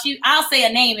to the house, I'll say a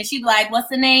name and she'd be like, what's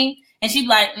the name? And she'd be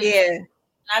like, yeah.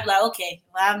 I'd be like, okay,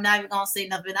 well, I'm not even gonna say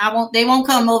nothing. They won't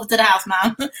come over to the house,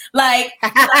 Mom.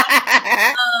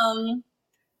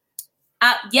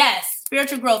 Yes,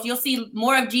 spiritual growth. You'll see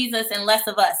more of Jesus and less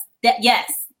of us. Yes.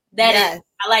 I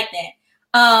like that.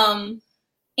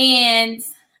 And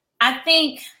I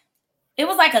think it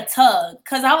was like a tug,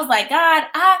 because I was like, God,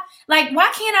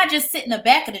 why can't I just sit in the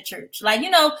back of the church? Like, you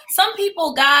know, some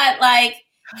people God like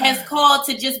has called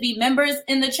to just be members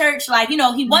in the church. Like, you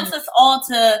know, he wants us all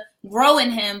to grow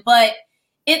in him. But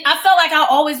I felt like I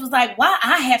always was like, why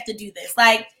I have to do this?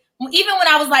 Like, even when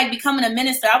I was like becoming a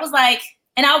minister, I was like,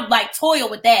 and I would like toil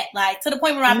with that, like to the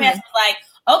point where my pastor was like,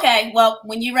 okay, well,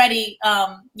 when you're ready,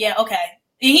 yeah, okay.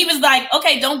 And he was like,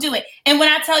 okay, don't do it. And when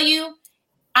I tell you,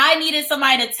 I needed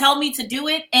somebody to tell me to do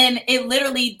it, and it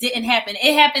literally didn't happen.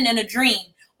 It happened in a dream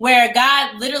where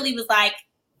God literally was like,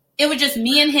 it was just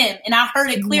me and him, and I heard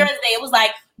it clear as day. It was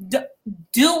like,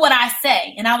 do what I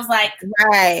say. And I was like,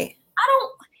 right.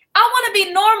 I want to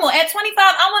be normal. At 25,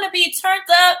 I want to be turned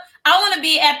up. I want to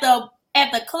be at the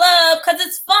club because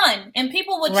it's fun. And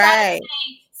people would try to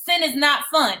say sin is not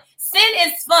fun. Sin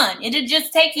is fun. It'll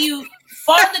just take you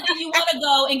farther than you want to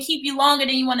go and keep you longer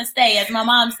than you want to stay, as my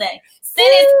mom said. Sin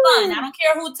is fun. I don't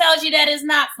care who tells you that it's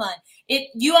not fun.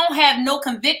 You don't have no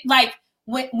like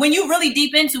when you really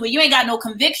deep into it, you ain't got no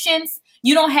convictions.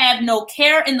 You don't have no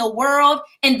care in the world,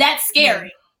 and that's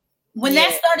scary. When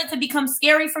that started to become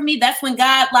scary for me, that's when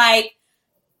God like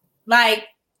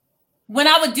when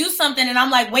I would do something and I'm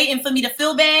like waiting for me to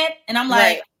feel bad, and I'm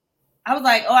like, I was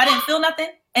like, oh, I didn't feel nothing.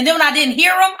 And then when I didn't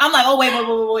hear him, I'm like, oh, wait,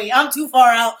 I'm too far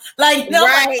out. Like, you know,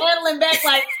 like handling back,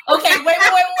 like, okay, wait.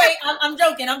 I'm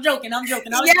joking. I was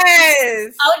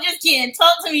just kidding.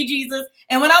 Talk to me, Jesus.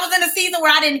 And when I was in a season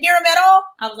where I didn't hear him at all,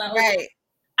 I was like, okay,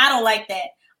 I don't like that.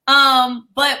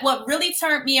 But what really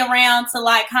turned me around to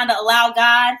like kind of allow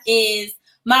God is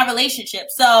my relationship.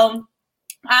 So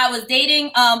I was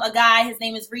dating a guy, his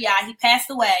name is Riyadh. He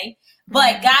passed away,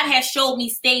 but God has showed me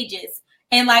stages.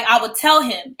 And like, I would tell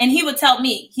him and he would tell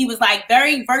me. He was like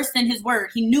very versed in his word.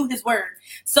 He knew his word.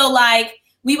 So like,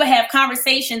 we would have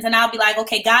conversations and I'll be like,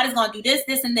 okay, God is going to do this,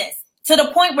 this, and this, to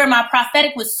the point where my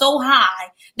prophetic was so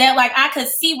high that like, I could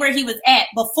see where he was at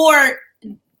before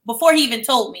he even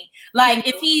told me. Like,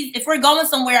 if we're going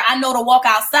somewhere, I know to walk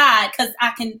outside because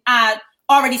I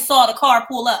already saw the car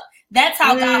pull up. That's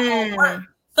how God will work.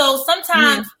 So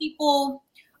sometimes people,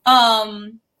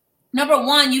 number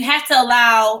one, you have to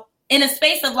allow, in a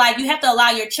space of life, you have to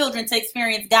allow your children to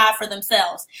experience God for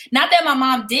themselves. Not that my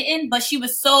mom didn't, but she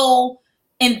was so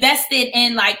invested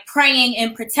in like praying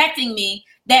and protecting me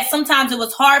that sometimes it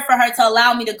was hard for her to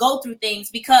allow me to go through things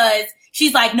because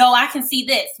she's like, no, I can see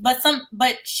this.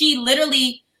 But she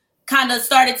literally kind of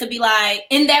started to be like,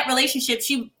 in that relationship,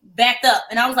 she backed up.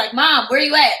 And I was like, Mom, where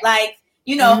you at? Like,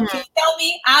 you know, can you tell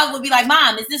me? I would be like,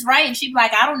 Mom, is this right? And she'd be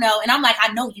like, I don't know. And I'm like,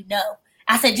 I know you know.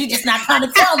 I said, you're just not trying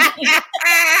to tell me. I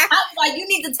was like, you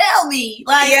need to tell me.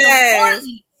 Like,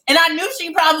 and I knew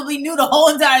she probably knew the whole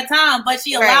entire time, but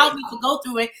she allowed me to go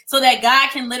through it so that God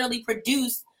can literally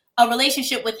produce a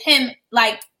relationship with him.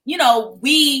 Like, you know,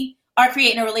 we are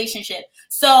creating a relationship.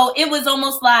 So it was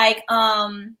almost like,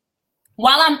 while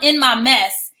I'm in my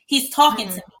mess, he's talking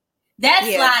to me.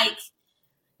 That's like,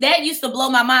 that used to blow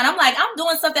my mind. I'm like, I'm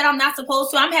doing stuff that I'm not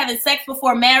supposed to. I'm having sex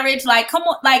before marriage. Like, come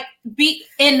on, like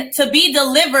to be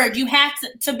delivered, you have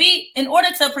to be, in order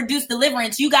to produce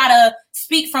deliverance, you gotta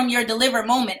speak from your delivered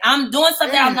moment. I'm doing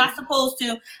stuff that I'm not supposed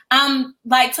to. I'm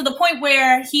like, to the point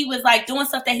where he was like doing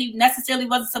stuff that he necessarily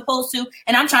wasn't supposed to.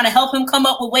 And I'm trying to help him come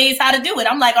up with ways how to do it.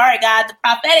 I'm like, all right, God, the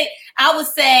prophetic, I would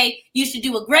say you should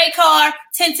do a gray car,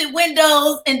 tinted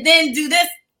windows, and then do this,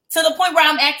 to the point where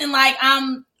I'm acting like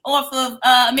I'm off of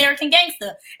American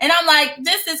Gangster. And I'm like,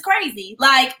 this is crazy.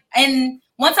 Like, and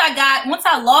once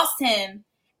I lost him,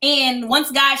 and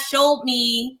once God showed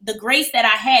me the grace that I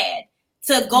had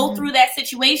to go through that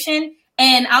situation,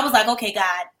 and I was like, okay,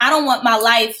 God, I don't want my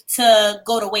life to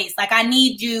go to waste. Like, I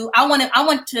need you. I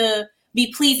want to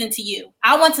be pleasing to you.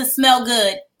 I want to smell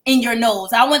good in your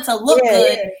nose. I want to look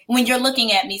good when you're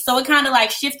looking at me. So it kind of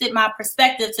like shifted my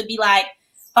perspective to be like,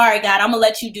 all right, God, I'm gonna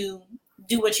let you do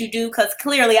what you do, because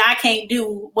clearly I can't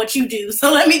do what you do.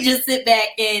 So let me just sit back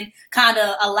and kind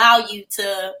of allow you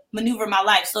to maneuver my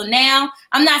life. So now,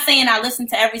 I'm not saying I listen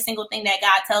to every single thing that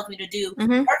God tells me to do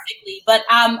perfectly, but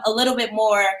I'm a little bit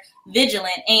more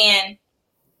vigilant. And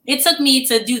it took me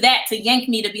to do that, to yank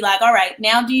me to be like, all right,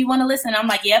 now do you want to listen? I'm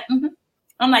like, yep.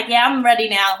 I'm like, yeah, I'm ready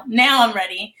now. Now I'm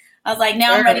ready. I was like,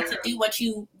 now I'm ready to do what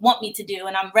you want me to do.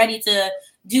 And I'm ready to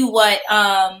do what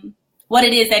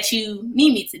it is that you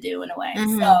need me to do, in a way.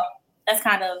 So that's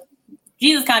kind of,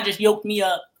 Jesus kind of just yoked me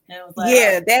up. And it was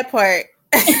like, that part.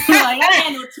 Like, I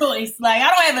had no choice. Like, I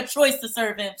don't have a choice to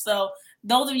serve him. So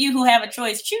those of you who have a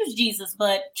choice, choose Jesus,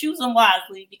 but choose him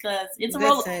wisely, because it's a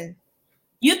roller.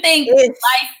 You think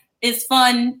life is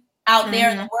fun out there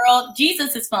in the world?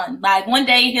 Jesus is fun. Like, one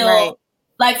day he'll,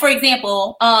 like, for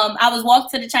example, I was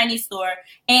walking to the Chinese store,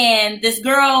 and this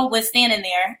girl was standing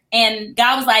there, and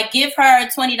God was like, give her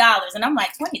 $20. And I'm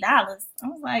like, $20? I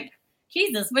was like,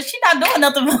 Jesus, but she's not doing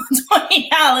nothing for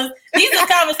 $20. These are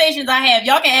conversations I have.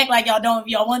 Y'all can act like y'all don't if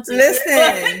y'all want to. Listen. I'll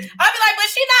be like, but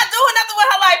she's not doing nothing with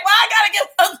her life. Why I gotta give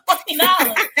her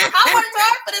 $20? I worked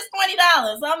hard for this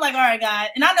 $20. So I'm like, all right, God.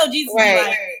 And I know Jesus was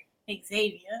like,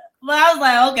 Xavier. But I was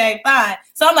like, okay, fine.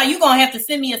 So I'm like, you're going to have to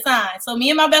send me a sign. So me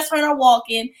and my best friend are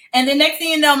walking. And the next thing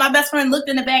you know, my best friend looked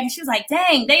in the bag and she was like,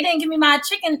 dang, they didn't give me my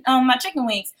chicken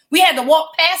wings. We had to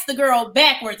walk past the girl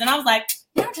backwards. And I was like,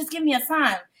 y'all just give me a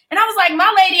sign. And I was like,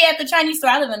 my lady at the Chinese store,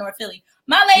 I live in North Philly.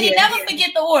 My lady never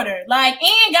forget the order. Like,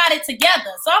 and got it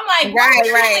together. So I'm like,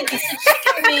 right.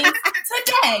 Chicken wings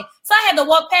today. So I had to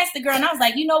walk past the girl, and I was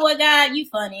like, you know what, God, you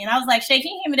funny. And I was like, Shay,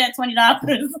 can you give me that $20?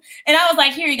 And I was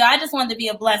like, here you go. I just wanted to be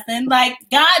a blessing. Like,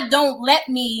 God don't let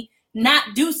me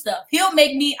not do stuff. He'll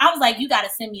make me, I was like, you got to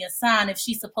send me a sign if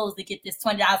she's supposed to get this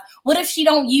 $20. What if she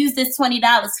don't use this $20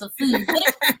 for food? What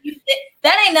if she use it?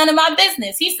 That ain't none of my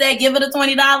business. He said, give her the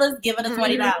 $20, give her the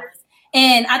 $20.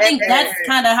 And I think that's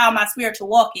kind of how my spiritual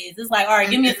walk is. It's like, all right,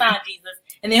 give me a sign, Jesus.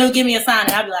 And then he'll give me a sign,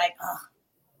 and I'll be like, oh.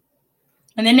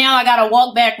 And then now I got to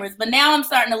walk backwards. But now I'm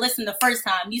starting to listen the first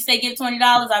time. You say give $20,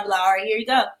 I'll be like, all right, here you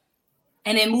go.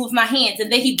 And then move my hands. And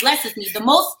then he blesses me. The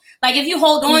most, like, if you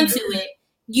hold on to it,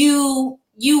 you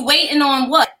waiting on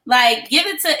what? Like, give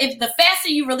it to, if the faster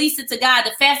you release it to God,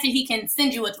 the faster he can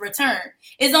send you a return.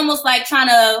 It's almost like trying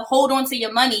to hold on to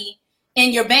your money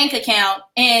in your bank account,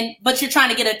 but you're trying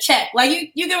to get a check.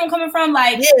 Like, you get where I'm coming from?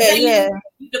 Like,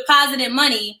 you deposited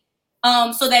money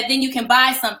so that then you can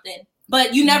buy something,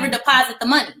 but you never deposit the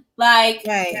money. Like,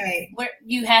 where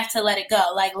you have to let it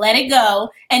go. Like, let it go,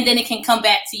 and then it can come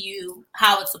back to you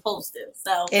how it's supposed to.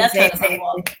 So that's kind of how I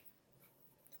walk.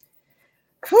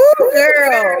 Cool,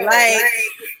 girl. Like,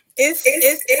 it's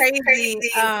crazy.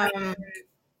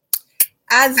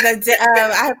 As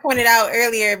I pointed out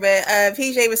earlier, but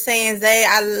PJ was saying, Zay,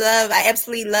 I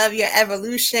absolutely love your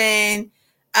evolution.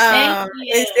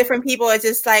 It's different people. It's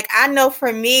just like, I know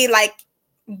for me, like,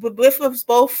 with us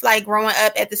both like growing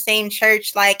up at the same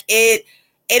church, like it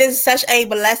is such a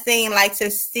blessing, like, to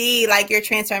see like your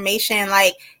transformation.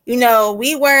 Like, you know,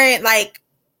 we weren't like,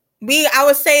 I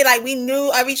would say like we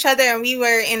knew of each other and we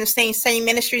were in the same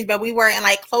ministries, but we weren't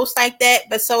like close like that.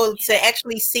 But so to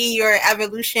actually see your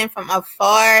evolution from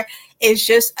afar is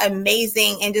just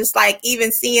amazing. And just like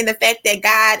even seeing the fact that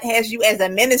God has you as a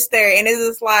minister, and it's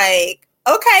just like,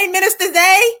 okay, Minister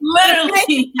Zay.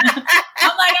 Literally.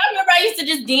 I'm like, I remember I used to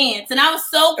just dance and I was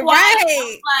so quiet. I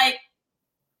was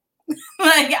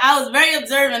like I was very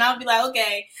observant. I would be like,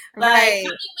 okay. Like, I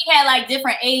think we had like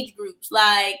different age groups.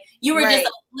 Like, you were just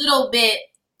a little bit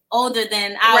older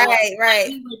than I was. Like,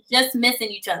 we were just missing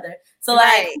each other. So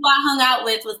like who I hung out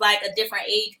with was like a different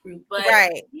age group. But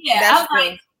yeah, I was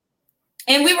like,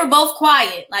 And we were both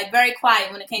quiet, like very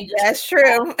quiet when it came to That's true.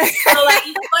 So like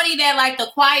it's funny that like the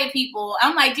quiet people,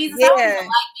 I'm like, Jesus, I don't even like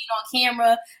being on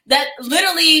camera. That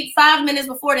literally 5 minutes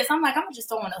before this, I'm like, I'm just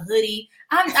throwing a hoodie.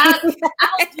 I don't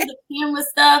do the camera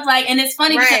stuff. Like, and it's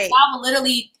funny because I will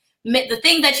literally the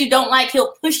thing that you don't like,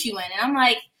 he'll push you in. And I'm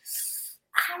like,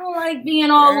 I don't like being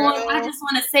all on. I just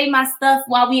want to say my stuff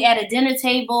while we at a dinner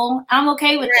table. I'm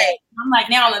okay with that. I'm like,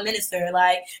 now I'm a minister,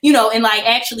 like, you know, and like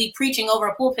actually preaching over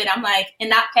a pulpit. I'm like, and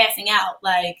not passing out.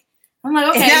 Like, I'm like,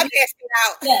 okay. And not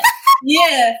passing out.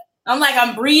 Yeah. I'm like,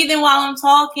 I'm breathing while I'm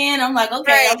talking. I'm like,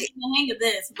 okay, I'm getting the hang of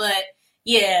this. But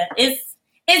yeah, it's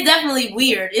definitely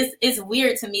weird. It's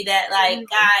weird to me that like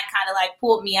God kind of like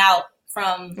pulled me out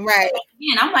from right.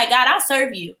 And I'm like, God, I'll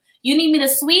serve you. You need me to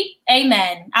sweep?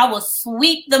 Amen. I will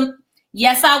sweep them.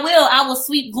 Yes, I will. I will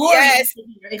sweep glory. Yes.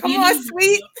 Come on,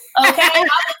 sweep. Okay. I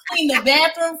will clean the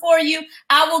bathroom for you.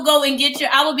 I will go and get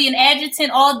I will be an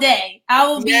adjutant all day. I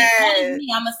will be, that is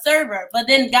me. I'm a server. But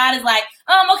then God is like,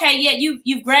 okay, yeah,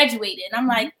 you've graduated. And I'm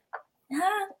like,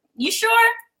 you sure?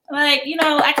 Like, you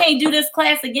know, I can't do this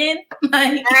class again.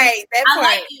 Like, right. I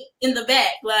like it in the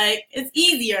back. Like, it's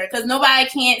easier because nobody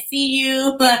can't see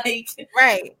you. Like,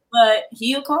 right. But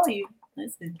he'll call you.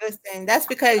 Listen, that's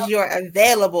because you're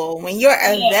available. When you're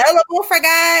available for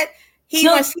God, he's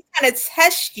going to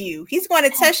test you. He's going to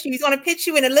test you. He's going to put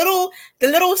you in the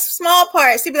little small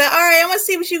parts. He'll be like, all right, I want to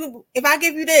see if I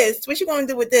give you this, what you going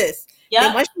to do with this? Yeah.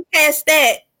 Then once you pass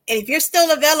that, and if you're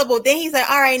still available, then he's like,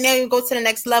 all right, now you go to the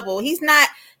next level. He's not,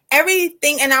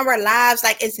 everything in our lives,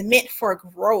 like, is meant for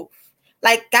growth.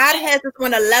 Like, God has us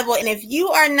on a level. And if you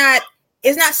are not,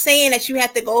 it's not saying that you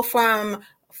have to go from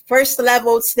first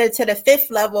level to the fifth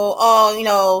level all, you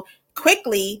know,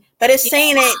 quickly, but it's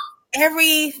saying that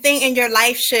everything in your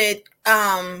life should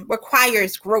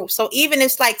requires growth. So even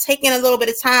it's like taking a little bit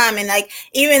of time and like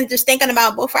even just thinking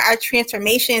about both of our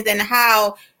transformations and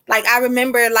how, like, I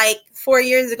remember like 4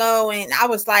 years ago and I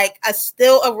was like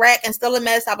still a wreck and still a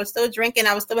mess. I was still drinking.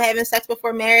 I was still having sex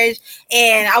before marriage.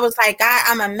 And I was like, God,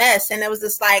 I'm a mess. And it was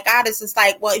just like, God is just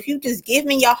like, well, if you just give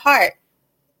me your heart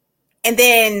and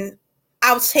then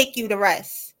I'll take you the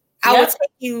rest. I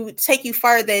will take you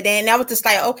further. Then I was just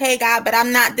like, okay, God, but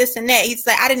I'm not this and that. He's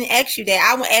like, I didn't ask you that.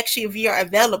 I will ask you if you're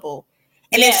available.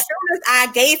 And as soon as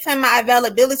I gave him my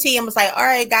availability and was like, all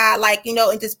right, God, like, you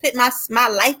know, and just put my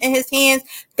life in his hands,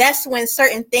 that's when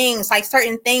certain things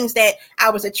that I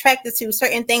was attracted to,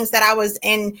 certain things that I was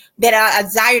in, that I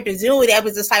desired to do, that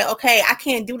was just like, okay, I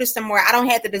can't do this anymore. I don't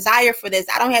have the desire for this.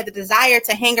 I don't have the desire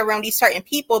to hang around these certain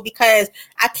people because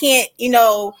I can't, you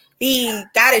know,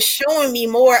 God is showing me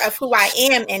more of who I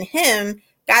am in him.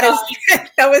 God is,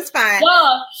 so it's fine.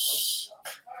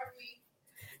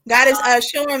 God is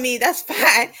showing me, that's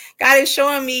fine. God is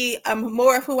showing me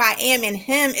more of who I am in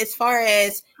him as far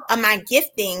as my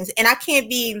giftings. And I can't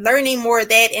be learning more of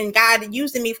that and God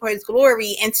using me for his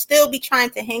glory and still be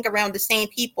trying to hang around the same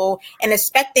people and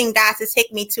expecting God to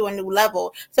take me to a new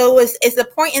level. So it's a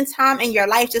point in time in your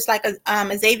life, just like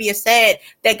Xavier said,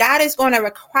 that God is going to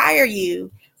require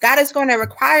you. God is going to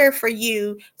require for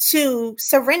you to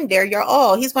surrender your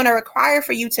all. He's going to require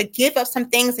for you to give up some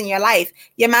things in your life.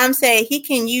 Your mom said he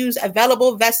can use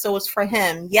available vessels for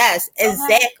him. Yes,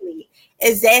 exactly.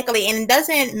 Exactly. And it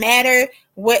doesn't matter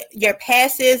what your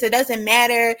past is. It doesn't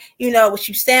matter, you know, what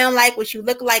you sound like, what you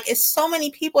look like. It's so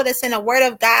many people that's in the word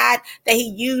of God that he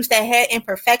used that had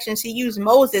imperfections. He used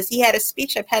Moses. He had a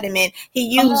speech impediment. He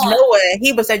used Noah.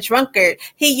 He was a drunkard.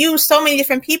 He used so many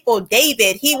different people.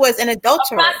 David, he was an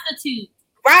adulterer. A prostitute.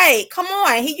 Right. Come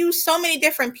on. He used so many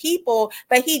different people,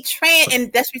 but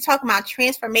and that's what we're talking about,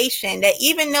 transformation, that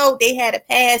even though they had a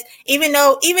past, even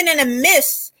in the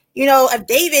midst, you know, of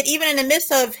David, even in the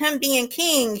midst of him being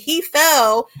king, he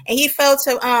fell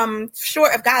to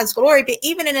short of God's glory. But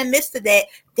even in the midst of that,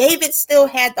 David still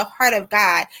had the heart of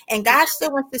God, and God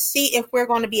still wants to see if we're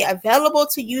going to be available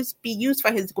to be used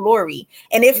for his glory.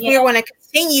 And if we're going to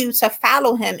continue to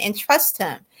follow him and trust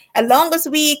him, as long as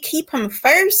we keep him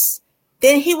first,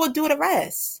 then he will do the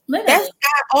rest. Literally. That's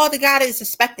all that God is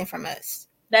expecting from us.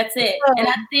 That's it. And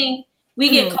I think we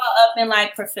get caught up in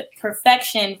like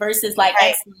perfection versus like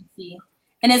excellency.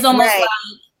 And it's almost like,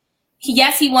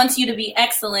 yes, he wants you to be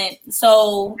excellent.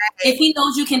 So if he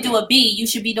knows you can do a B, you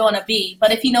should be doing a B.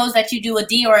 But if he knows that you do a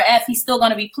D or an F, he's still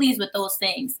going to be pleased with those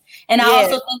things. And I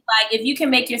also think like if you can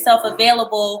make yourself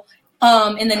available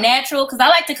in the natural, because I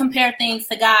like to compare things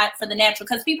to God for the natural,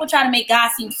 because people try to make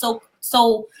God seem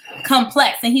so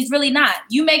complex, and he's really not.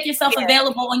 You make yourself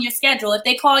available on your schedule. If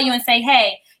they call you and say,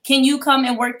 hey, can you come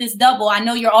and work this double? I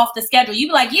know you're off the schedule. You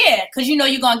be like, yeah, because you know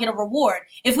you're going to get a reward.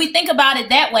 If we think about it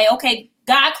that way, okay,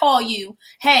 God call you,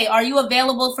 hey, are you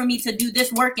available for me to do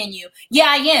this work in you? Yeah,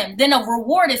 I am. Then a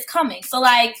reward is coming. So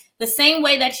like the same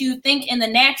way that you think in the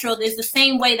natural is the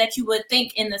same way that you would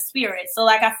think in the spirit. So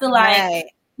like I feel like,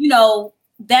 you know,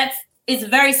 it's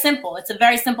very simple. It's a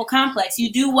very simple complex.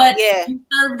 You do what you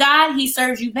serve God, he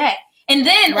serves you back. And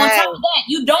then on top of that,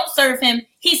 you don't serve him,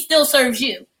 he still serves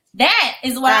you. That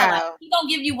is what I like. He don't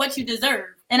give you what you deserve.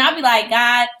 And I'll be like,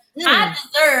 God, I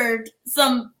deserved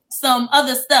some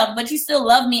other stuff, but you still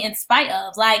love me in spite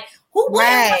of. Like, who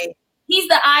would? He's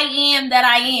the I am that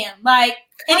I am. Like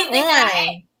anything that I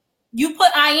am, you put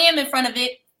I am in front of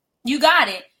it, you got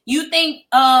it. You think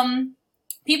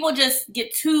people just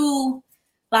get too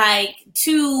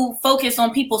focused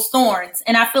on people's thorns.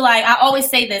 And I feel like I always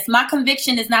say this, my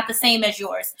conviction is not the same as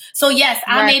yours. So yes,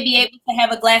 I may be able to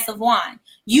have a glass of wine.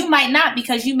 You might not,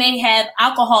 because you may have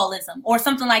alcoholism or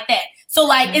something like that. So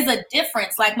like, it's a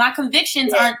difference. Like my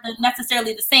convictions aren't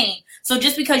necessarily the same. So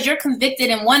just because you're convicted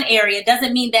in one area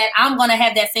doesn't mean that I'm going to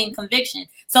have that same conviction.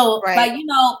 So like, you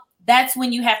know, that's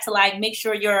when you have to like make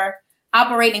sure you're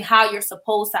operating how you're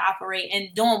supposed to operate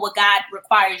and doing what God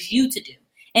requires you to do.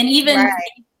 And even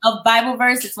a Bible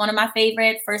verse, it's one of my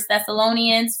favorite, 1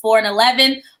 Thessalonians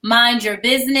 4:11, mind your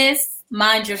business,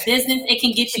 mind your business. It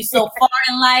can get you so far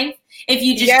in life if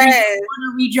you just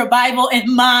read your Bible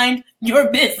and mind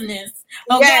your business.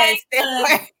 Okay?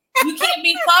 You can't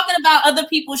be talking about other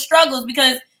people's struggles,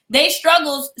 because they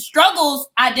struggles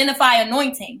identify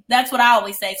anointing. That's what I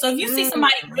always say. So if you see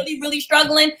somebody really, really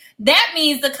struggling, that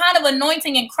means the kind of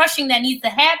anointing and crushing that needs to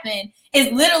happen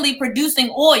is literally producing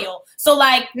oil. So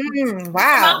like,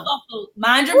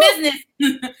 mind your business,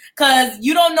 because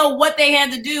you don't know what they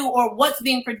had to do or what's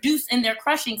being produced in their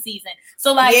crushing season.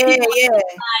 So like, like,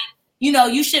 you know,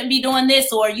 you shouldn't be doing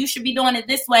this, or you should be doing it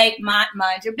this way.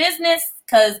 Mind your business,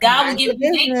 because God will give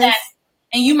you a test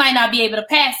and you might not be able to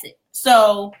pass it.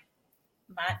 So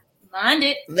mind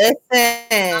it.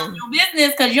 Mind your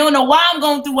business, because you don't know why I'm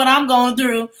going through what I'm going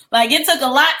through. Like, it took a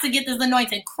lot to get this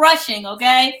anointing crushing,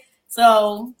 okay?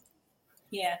 So,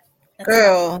 yeah.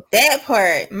 Girl, that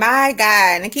part. My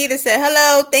God. Nikita said,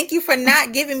 hello. Thank you for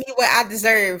not giving me what I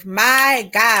deserve. My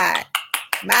God.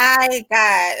 My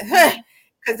God.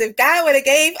 Because if God would have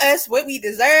gave us what we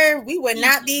deserve, we would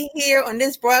not be here on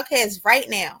this broadcast right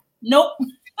now. Nope.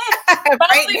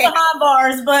 Probably behind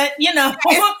bars, but you know,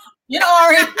 you know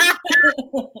already.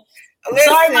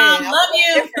 Sorry, Mom. Love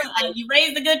you. You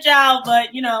raised a good child,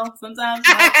 but you know, sometimes.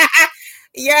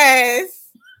 Yes.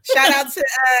 Shout out to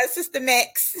Sister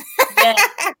Max.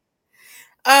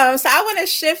 So I want to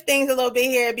shift things a little bit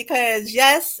here, because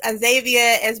yes,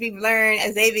 Azavia, as we've learned,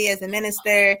 Azavia is a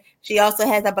minister. She also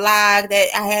has a blog that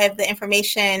I have the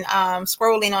information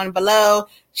scrolling on below.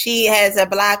 She has a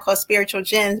blog called Spiritual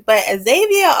Gems, but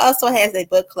Azavia also has a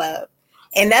book club.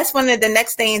 And that's one of the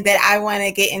next things that I want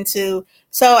to get into.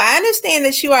 So I understand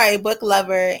that you are a book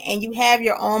lover and you have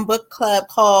your own book club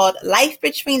called Life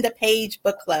Between the Page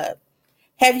Book Club.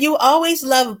 Have you always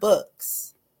loved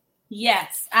books?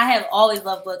 Yes, I have always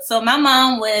loved books. So my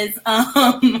mom was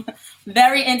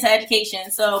very into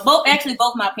education. So both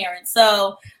my parents.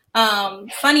 So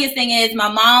funniest thing is my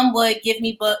mom would give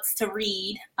me books to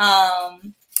read.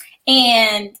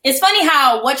 And it's funny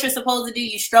how what you're supposed to do,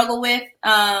 you struggle with.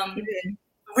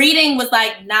 Reading was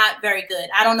like not very good.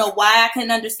 I don't know why I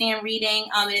couldn't understand reading.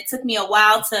 And it took me a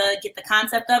while to get the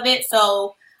concept of it.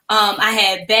 So I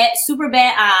had super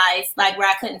bad eyes, like where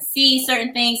I couldn't see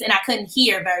certain things and I couldn't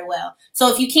hear very well. So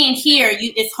if you can't hear,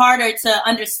 it's harder to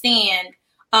understand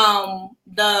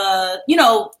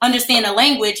understand the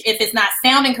language. If it's not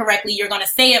sounding correctly, you're going to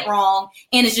say it wrong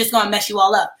and it's just going to mess you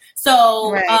all up.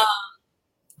 So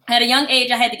at a young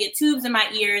age, I had to get tubes in my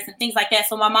ears and things like that.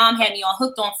 So my mom had me on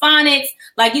hooked on phonics,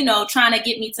 like, you know, trying to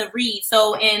get me to read.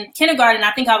 So in kindergarten,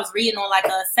 I think I was reading on like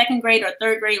a second grade or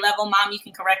third grade level. Mom, you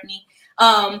can correct me.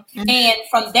 And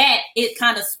from that, it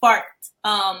kind of sparked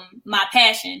my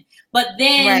passion. But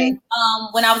then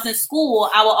when I was in school,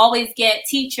 I would always get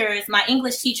teachers. My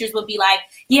English teachers would be like,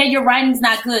 yeah, your writing's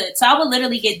not good. So I would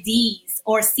literally get D's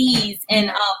or C's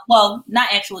and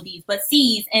not actual D's, but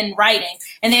C's in writing.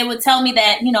 And they would tell me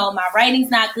that, you know, my writing's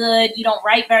not good. You don't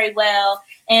write very well.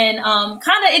 And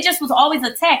kind of it just was always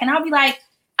attack. And I'll be like,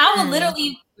 I would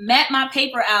literally map my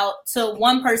paper out to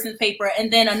one person's paper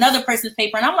and then another person's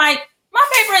paper. And I'm like, my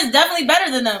paper is definitely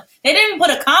better than them. They didn't even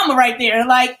put a comma right there.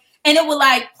 Like, and it would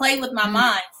like play with my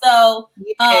mind. So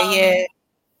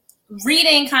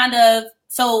reading kind of,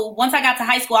 so once I got to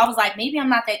high school, I was like, maybe I'm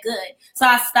not that good. So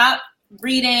I stopped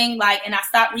reading, like, and I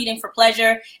stopped reading for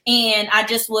pleasure, and I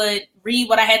just would read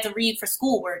what I had to read for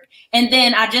schoolwork. And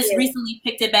then I just recently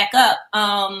picked it back up,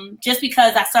 just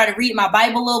because I started reading my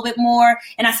Bible a little bit more,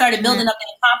 and I started building up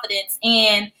that confidence.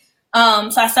 And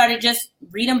so I started just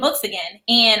reading books again,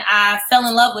 and I fell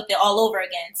in love with it all over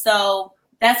again. So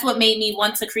that's what made me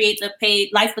want to create the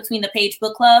page Life Between the Page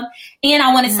book club. And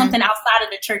I wanted something outside of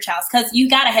the church house, because you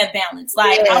got to have balance.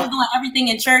 Like, I was doing everything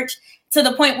in church to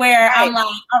the point where I'm like,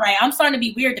 all right, I'm starting to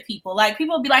be weird to people. Like,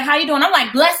 people will be like, how you doing? I'm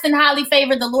like, blessed and highly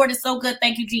favored. The Lord is so good.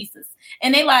 Thank you, Jesus.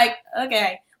 And they like,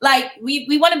 okay. Like, we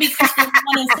want to be Christian,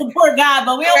 we want to support God,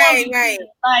 but we don't want to be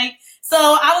like, so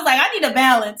I was like, I need a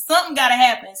balance. Something got to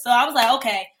happen. So I was like,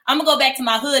 okay, I'm going to go back to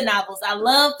my hood novels. I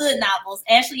love hood novels.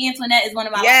 Ashley Antoinette is one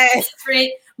of my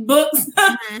favorite books.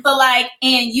 So like,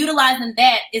 and utilizing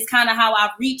that is kind of how I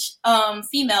reach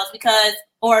females,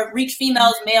 reach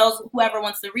females, males, whoever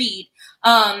wants to read.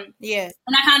 And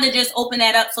I kind of just open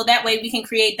that up so that way we can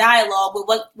create dialogue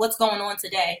with what's going on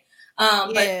today.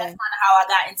 But that's kind of how I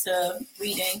got into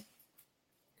reading.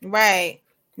 Right.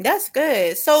 That's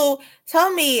good. So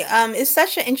tell me, it's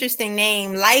such an interesting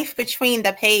name, Life Between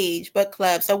the Page book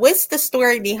club. So what's the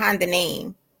story behind the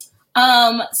name?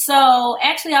 So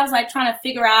actually I was like trying to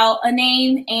figure out a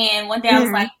name, and one day I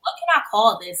was like, what can I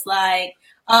call this? Like,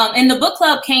 and the book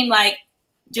club came like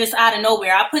just out of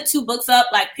nowhere. I put 2 books up,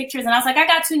 like pictures, and I was like, I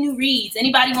got 2 new reads.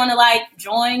 Anybody want to like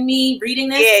join me reading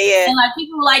this? And like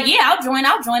people were like, yeah, I'll join.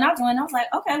 I was like,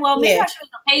 okay, well maybe I should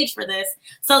make a page for this.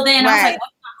 So then I was like, what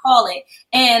can I call it?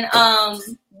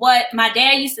 And what my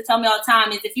dad used to tell me all the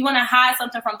time is, if you want to hide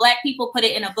something from Black people, put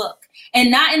it in a book.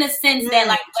 And not in the sense that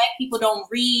like Black people don't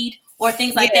read or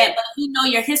things like that, but if you know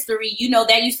your history, you know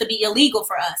that used to be illegal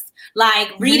for us.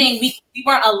 Like reading, we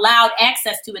weren't allowed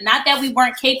access to it. Not that we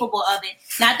weren't capable of it,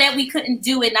 not that we couldn't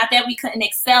do it, not that we couldn't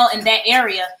excel in that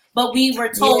area, but we were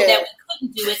told that we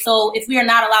couldn't do it. So if we are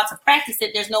not allowed to practice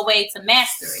it, there's no way to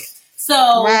master it.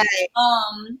 So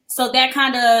so that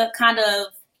kind of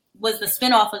was the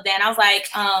spinoff of that. And I was like,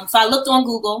 so I looked on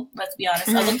Google, let's be honest.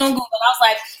 I looked on Google and I was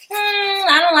like,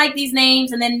 I don't like these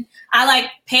names. And then I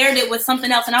like paired it with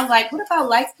something else. And I was like, what about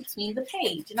Life Between the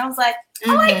Page? And I was like,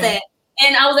 I like that.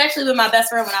 And I was actually with my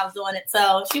best friend when I was doing it.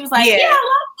 So she was like, yeah, I like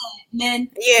that. And then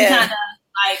we kind of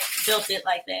like built it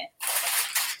like that.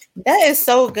 That is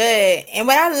so good. And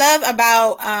what I love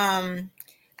about,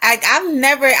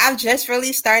 I've just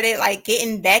really started like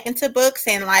getting back into books,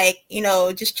 and like, you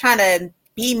know, just trying to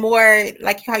be more,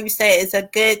 like how you said, it's a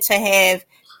good to have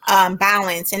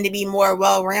balance and to be more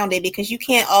well-rounded, because you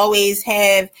can't always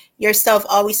have yourself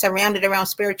always surrounded around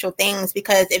spiritual things,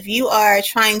 because if you are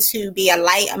trying to be a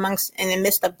light amongst in the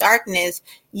midst of darkness,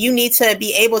 you need to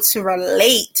be able to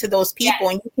relate to those people,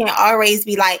 and you can't always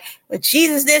be like, well,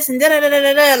 Jesus this and da da da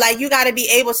da da. Like, you got to be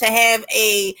able to have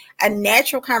a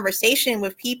natural conversation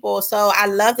with people. So I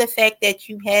love the fact that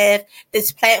you have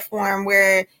this platform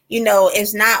where, you know,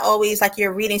 it's not always like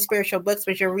you're reading spiritual books,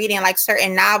 but you're reading like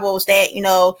certain novels that, you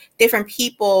know, different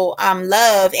people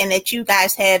love, and that you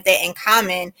guys have that in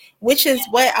common, which is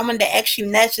what I wanted to ask you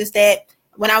next, is that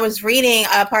when I was reading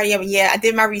a part of I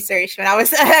did my research when I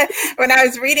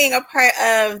was reading a part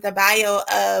of the bio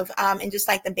of and just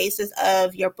like the basis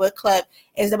of your book club,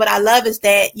 is that what I love is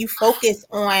that you focus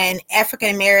on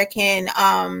African American,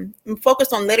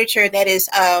 focus on literature that is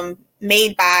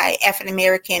made by African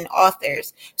American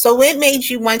authors. So what made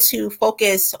you want to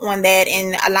focus on that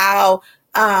and allow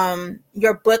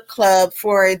your book club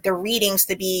for the readings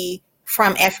to be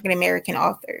from African American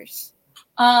authors?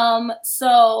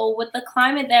 So with the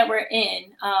climate that we're in,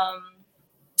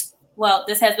 well,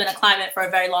 this has been a climate for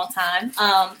a very long time.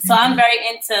 So I'm very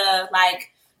into like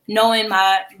knowing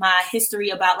my history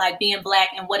about like being Black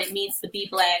and what it means to be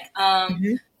Black.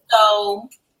 So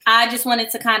I just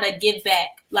wanted to kind of give back,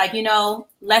 like, you know,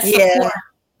 let's support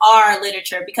our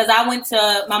literature, because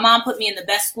my mom put me in the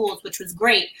best schools, which was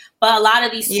great. But a lot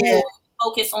of these schools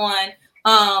focus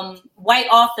on white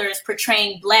authors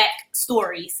portraying Black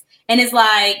stories. And it's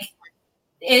like,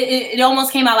 it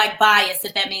almost came out like bias,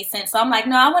 if that made sense. So I'm like,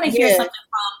 no, I want to hear something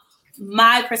from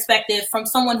my perspective, from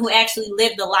someone who actually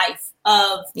lived the life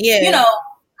of, you know,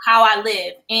 how I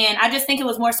live. And I just think it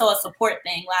was more so a support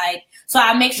thing. Like, so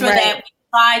I make sure that we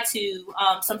try to,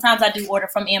 sometimes I do order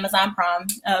from Amazon Prime,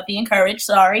 be encouraged,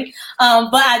 sorry.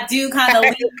 But I do kind of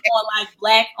lean on like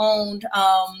Black owned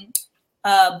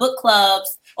book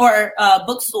clubs or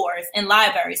bookstores and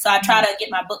libraries. So I try to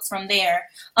get my books from there,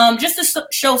 just to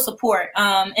show support.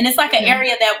 And it's like an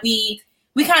area that we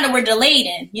kind of were delayed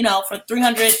in, you know, for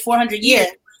 300, 400 years.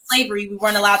 Slavery, we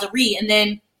weren't allowed to read. And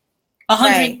then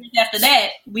 100 years after that,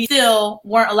 we still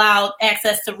weren't allowed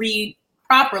access to read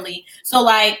properly. So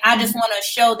like, I just want to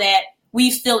show that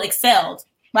we've still excelled.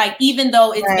 Like, even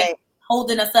though it's been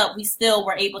holding us up, we still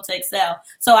were able to excel.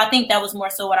 So I think that was more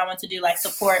so what I want to do, like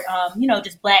support,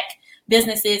 just Black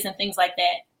businesses and things like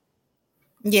that.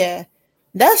 Yeah.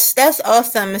 That's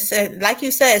awesome. Like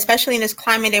you said, especially in this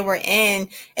climate that we're in,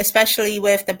 especially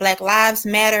with the Black Lives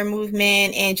Matter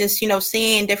movement and just,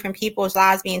 seeing different people's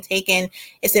lives being taken,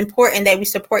 it's important that we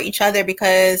support each other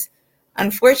because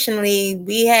unfortunately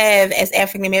we have, as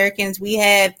African Americans, we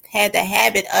have had the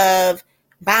habit of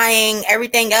buying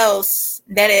everything else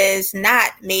that is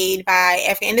not made by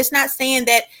African. And it's not saying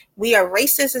that we are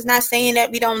racist. It's not saying that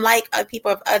we don't like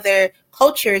people of other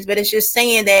cultures, but it's just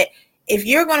saying that if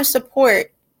you're going to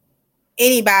support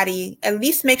anybody, at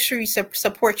least make sure you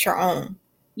support your own.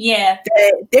 Yeah.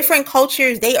 The different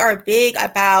cultures, they are big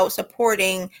about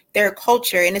supporting their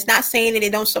culture. And it's not saying that they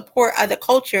don't support other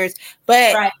cultures,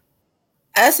 but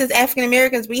us as African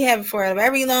Americans, we have for a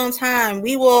very long time,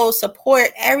 we will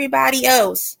support everybody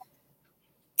else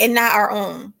and not our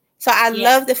own. So I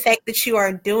love the fact that you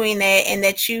are doing that and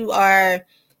that you are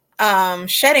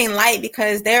shedding light,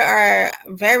 because there are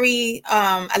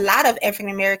a lot of African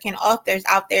American authors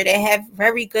out there that have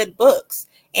very good books,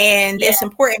 and it's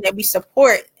important that we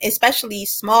support, especially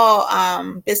small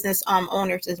business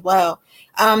owners as well.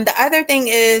 The other thing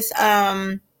is,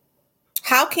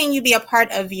 how can you be a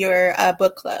part of your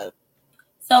book club?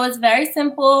 So it's very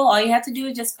simple. All you have to do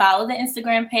is just follow the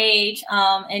Instagram page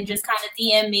and just kind of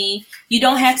DM me. You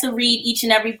don't have to read each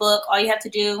and every book. All you have to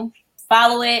do,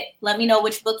 follow it. Let me know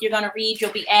which book you're going to read.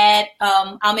 You'll be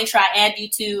I'll make sure I add you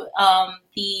to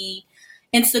the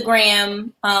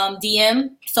Instagram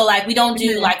DM. So like, we don't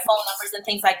do like phone numbers and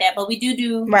things like that, but we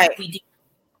do.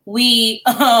 We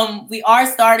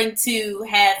are starting to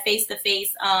have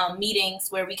face-to-face meetings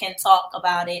where we can talk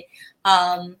about it,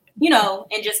 and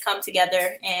just come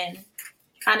together and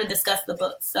kind of discuss the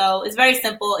book. So it's very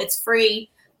simple. It's free.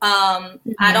 I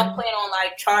don't plan on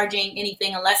like charging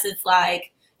anything unless it's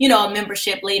like, a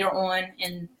membership later on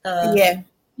in the,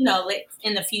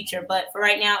 in the future. But for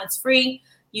right now, it's free.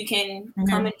 You can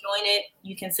come and join it.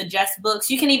 You can suggest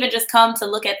books. You can even just come to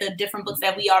look at the different books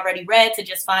that we already read to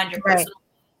just find your personal.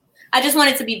 I just want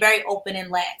it to be very open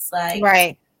and lax,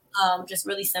 like just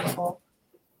really simple.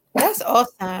 That's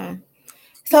awesome.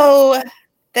 So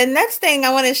the next thing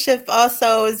I want to shift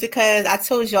also is because I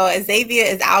told y'all Xavier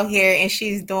is out here and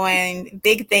she's doing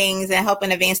big things and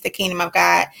helping advance the kingdom of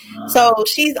God. So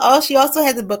she also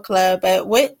has a book club, but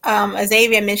what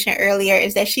Xavier mentioned earlier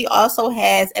is that she also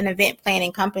has an event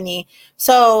planning company.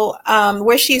 So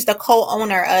where she's the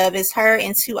co-owner of is her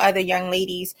and two other young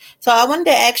ladies. So I wanted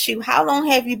to ask you, how long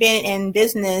have you been in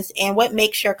business and what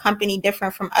makes your company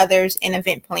different from others in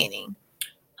event planning?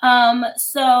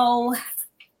 So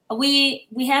we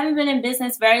haven't been in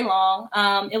business very long.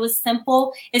 It was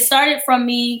simple. It started from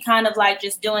me kind of like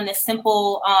just doing this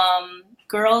simple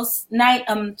girls' night,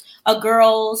 a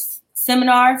girls'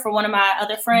 seminar for one of my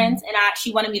other friends, and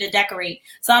she wanted me to decorate.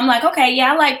 So I'm like, okay,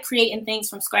 I like creating things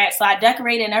from scratch. So I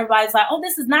decorated, and everybody's like, oh,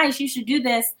 this is nice. You should do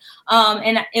this.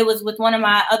 And it was with one of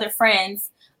my other friends,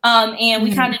 and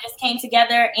we kind of just came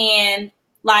together and.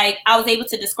 Like, I was able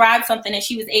to describe something and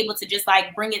she was able to just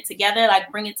like bring it together,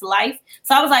 like bring it to life.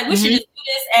 So I was like, we should just do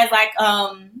this as like,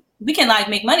 we can like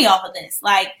make money off of this.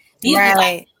 Like these were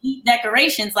like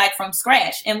decorations, like from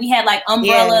scratch. And we had like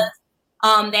umbrellas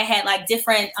that had like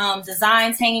different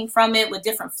designs hanging from it with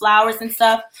different flowers and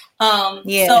stuff. So I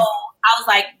was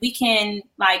like, we can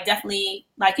like definitely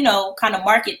like, kind of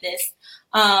market this.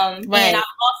 And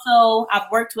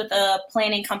I've worked with a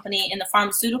planning company in the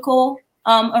pharmaceutical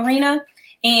arena.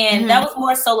 And that was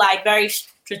more so like very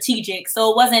strategic. So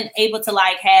it wasn't able to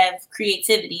like have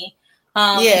creativity.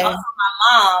 And also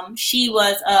my mom, she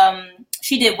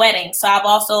did weddings. So I've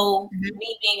also,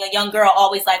 me being a young girl,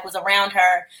 always like was around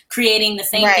her creating the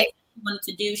same thing she wanted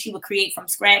to do. She would create from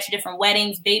scratch different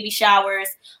weddings, baby showers,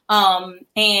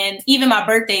 and even my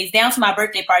birthdays, down to my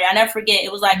birthday party. I never forget.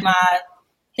 It was like I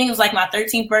think it was like my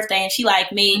 13th birthday. And she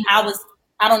like made, I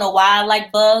don't know why I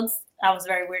like bugs. I was a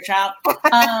very weird child.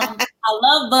 I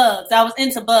love bugs. I was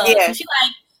into bugs. Yeah. And she's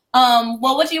like,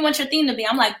 well, what do you want your theme to be?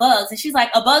 I'm like, bugs. And she's like,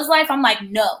 A Bug's Life? I'm like,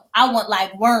 no, I want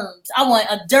like worms. I want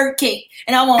a dirt cake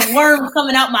and I want worms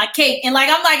coming out my cake. And like,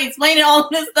 I'm like explaining all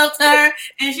this stuff to her.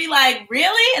 And she like,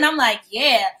 really? And I'm like,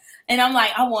 yeah. And I'm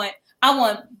like, I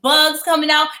want bugs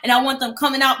coming out and I want them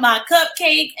coming out my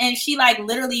cupcake. And she like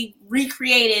literally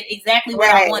recreated exactly what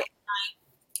I wanted.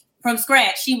 From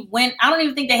scratch. She went, I don't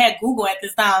even think they had Google at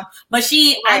this time, but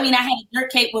I had a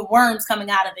dirt cake with worms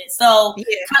coming out of it. So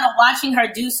kind of watching her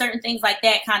do certain things like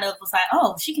that kind of was like,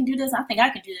 oh, she can do this. I think I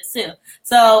can do this too.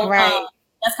 So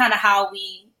that's kind of how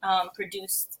we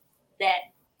produced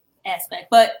that aspect.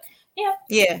 But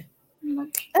yeah,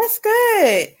 that's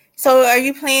good. So are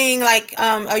you planning like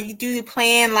do you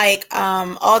plan like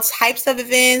all types of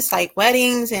events like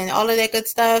weddings and all of that good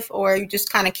stuff, or you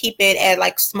just kind of keep it at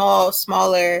like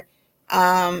smaller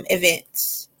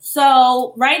events?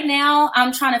 So right now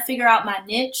I'm trying to figure out my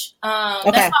niche.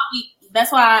 Okay. That's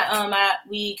why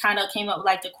we kind of came up with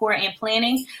like decor and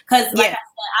planning, because like I said,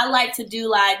 I like to do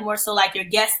like more so like your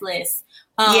guest list,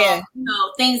 you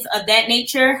know, things of that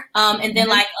nature, and then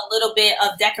like a little bit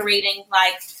of decorating,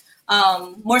 like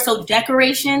more so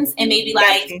decorations, and maybe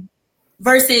like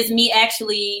versus me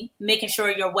actually making sure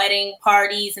your wedding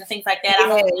parties and things like that. I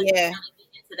don't really get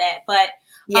into that, but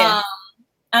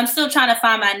I'm still trying to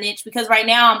find my niche, because right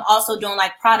now I'm also doing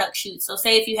like product shoots. So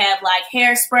say if you have like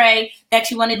hairspray that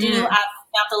you want to do, I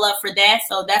have the love for that.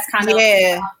 So that's kind of what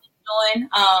I'm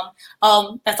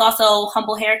doing. That's also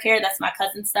Humble Hair Care. That's my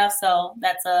cousin's stuff. So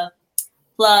that's a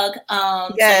plug. So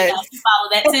you guys can follow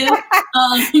that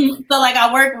too. So like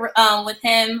I work with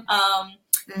him,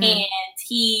 and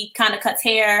he kind of cuts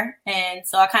hair. And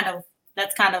so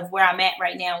that's kind of where I'm at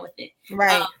right now with it.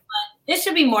 Right. But it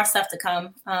should be more stuff to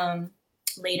come.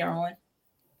 Later on.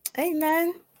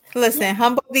 Amen. Listen,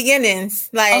 humble beginnings.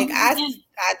 Like I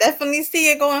definitely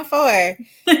see it going forward.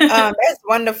 That's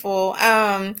wonderful. So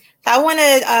I want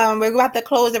to we're about to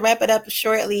close and wrap it up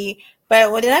shortly. But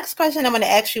the next question I'm going to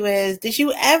ask you is: did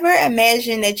you ever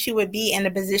imagine that you would be in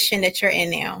the position that you're in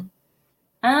now?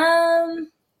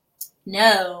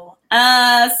 No.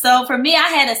 So for me, I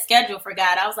had a schedule for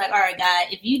God. I was like, all right, God,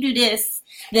 if you do this,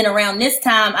 then around this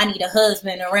time I need a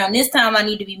husband. Around this time I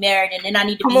need to be married, and then I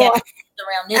need to be happy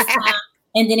around this time.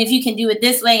 And then if you can do it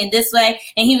this way and this way.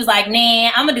 And he was like,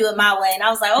 nah, I'm gonna do it my way. And I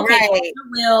was like, okay, your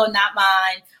will, not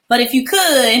mine. But if you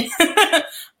could.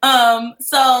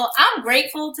 So I'm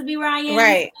grateful to be where I am.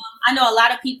 Right. I know a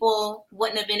lot of people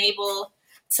wouldn't have been able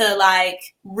to like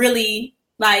really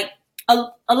like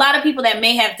a lot of people that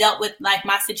may have dealt with like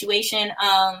my situation.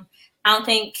 I don't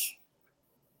think,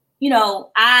 you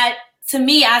know, to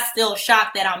me, I still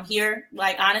shocked that I'm here,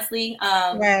 like honestly.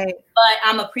 But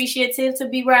I'm appreciative to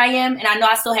be where I am, and I know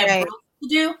I still have growth to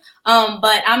do.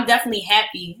 But I'm definitely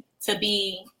happy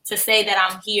to say that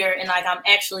I'm here and like I'm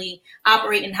actually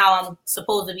operating how I'm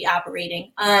supposed to be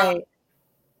operating.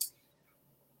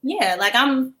 Yeah, like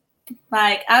I'm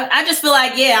like I just feel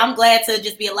like I'm glad to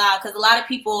just be alive, because a lot of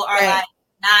people are like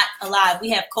not alive. We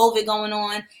have COVID going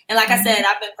on, and like I said,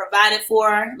 I've been provided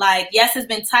for. Like, yes, it's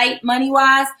been tight money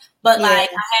wise, but like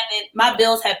my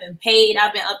bills have been paid.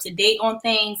 I've been up to date on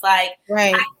things. Like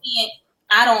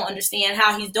I don't understand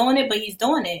how he's doing it, but he's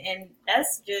doing it, and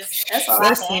that's all I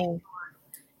have.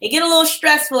 It get a little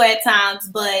stressful at times,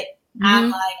 but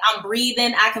I'm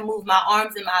breathing. I can move my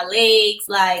arms and my legs.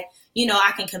 Like, you know,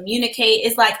 I can communicate.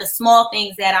 It's like the small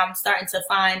things that I'm starting to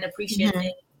find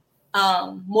appreciative.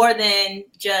 More than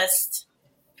just,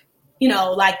 you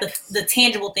know, like the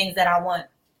tangible things that I want.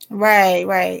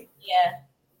 Right. Yeah.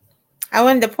 I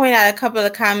wanted to point out a couple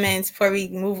of comments before we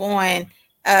move on.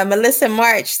 Melissa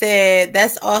March said,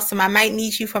 "That's awesome. I might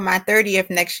need you for my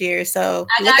 30th next year. So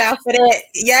look out for that."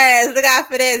 Yes, look out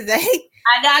for that, Zay.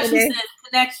 I got you, sis.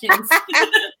 Connections.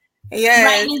 Yes.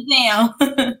 Write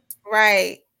it down.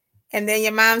 Right. And then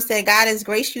your mom said, "God has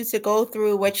graced you to go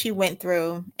through what you went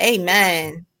through."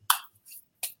 Amen.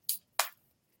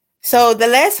 So the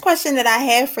last question that I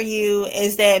have for you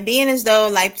is that, being as though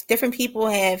like different people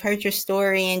have heard your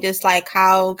story and just like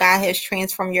how God has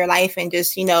transformed your life, and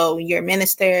just, you know, you're a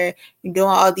minister, you're doing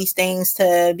all these things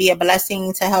to be a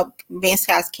blessing to help advance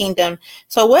God's kingdom.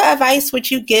 So what advice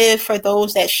would you give for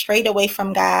those that strayed away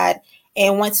from God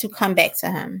and want to come back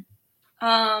to him?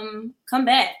 Come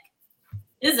back.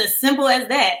 It's as simple as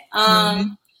that.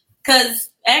 Because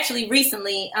actually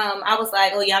recently, I was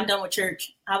like, oh yeah, I'm done with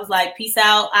church. I was like, peace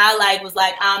out. I was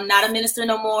like, I'm not a minister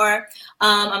no more.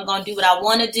 I'm going to do what I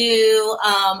want to do.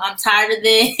 I'm tired of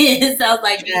this. I was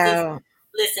like, Jesus,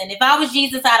 listen, if I was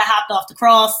Jesus, I'd have hopped off the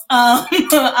cross.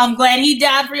 I'm glad he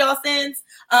died for your sins.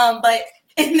 But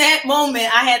in that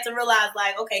moment, I had to realize,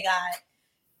 like, okay, God,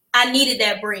 I needed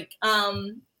that break.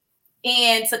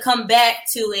 And to come back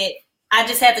to it, I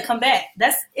just had to come back.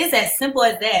 It's as simple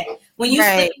as that. When you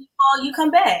slip and fall, you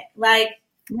come back. Like,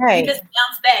 you just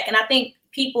bounce back. And I think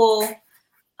people,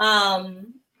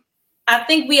 I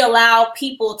think we allow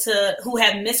people who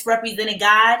have misrepresented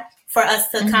God for us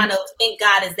to kind of think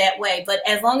God is that way. But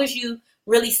as long as you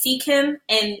really seek him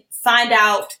and find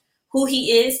out who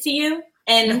he is to you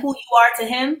and who you are to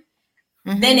him,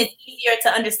 then it's easier to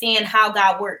understand how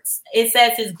God works. It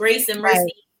says his grace and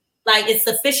mercy, like, it's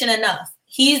sufficient enough.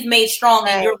 He's made strong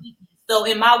in your weakness. So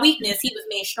in my weakness, he was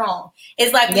made strong.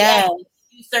 It's like we Yeah. ask him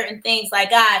to do certain things like,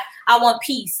 God, I want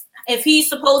peace. If he's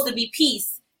supposed to be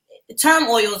peace,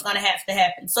 turmoil is going to have to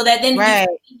happen so that then Right.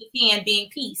 he can being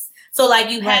peace. So like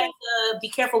you have Right. to be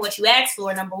careful what you ask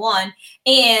for, number one,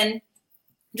 and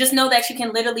just know that you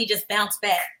can literally just bounce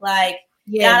back. Like,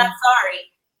 Yeah. God, I'm sorry.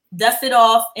 Dust it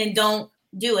off and don't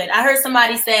do it. I heard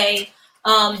somebody say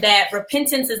that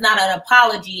repentance is not an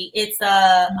apology. It's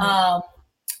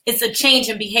a change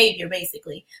in behavior,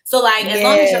 basically. So like, as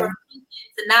long as you're repentant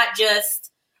to not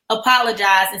just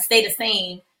apologize and stay the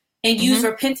same and use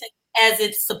repentance as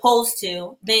it's supposed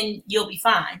to, then you'll be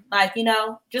fine. Like, you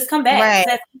know, just come back. Right.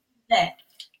 That's that.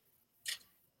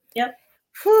 Yep.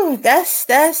 Whew, that's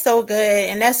so good,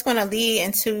 and that's going to lead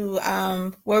into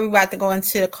where we're about to go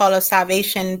into the call of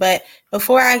salvation. But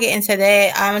before I get into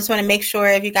that, I just want to make sure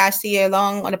if you guys see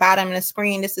along on the bottom of the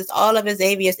screen, this is all of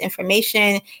Xavier's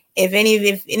information. If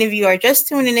any of you are just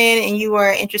tuning in and you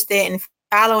are interested in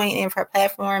following any of her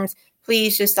platforms,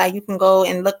 please just you can go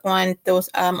and look on those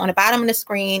on the bottom of the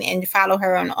screen and follow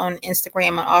her on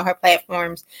Instagram on all her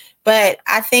platforms. But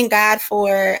I thank God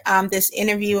for this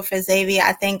interview with Xavier.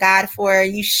 I thank God for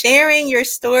you sharing your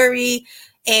story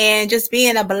and just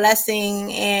being a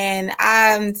blessing. And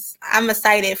I'm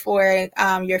excited for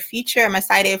your future. I'm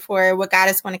excited for what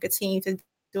God is going to continue to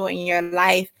do in your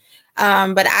life.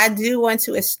 But I do want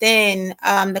to extend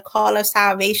the call of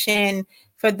salvation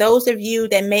for those of you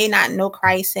that may not know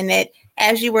Christ, and that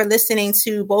as you were listening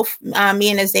to both me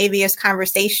and Xavier's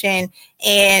conversation,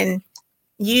 and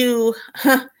you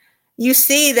you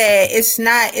see that it's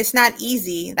not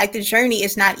easy. Like, the journey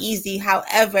is not easy.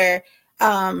 However,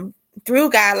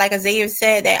 through God, like Xavier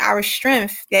said,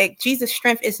 that Jesus'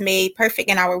 strength is made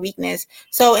perfect in our weakness.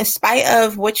 So in spite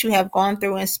of what you have gone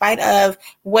through, in spite of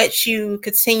what you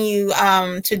continue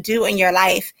to do in your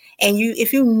life, and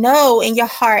if you know in your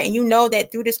heart, and you know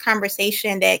that through this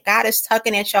conversation that God is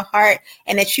tugging at your heart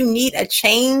and that you need a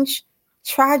change,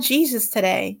 try Jesus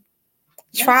today.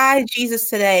 Yeah. Try Jesus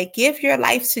today. Give your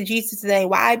life to Jesus today.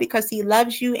 Why? Because he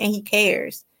loves you and he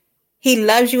cares. He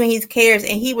loves you and he cares,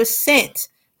 and he was sent.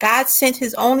 God sent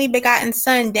his only begotten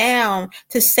son down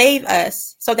to save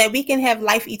us so that we can have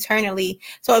life eternally.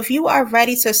 So if you are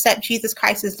ready to accept Jesus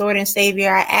Christ as Lord and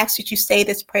Savior, I ask that you say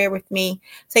this prayer with me.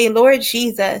 Say, Lord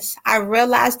Jesus, I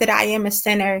realize that I am a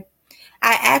sinner.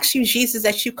 I ask you, Jesus,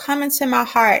 that you come into my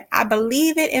heart. I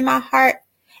believe it in my heart,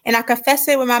 and I confess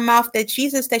it with my mouth that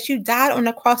Jesus, that you died on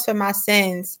the cross for my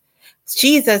sins.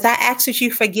 Jesus, I ask that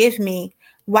you forgive me,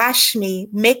 wash me,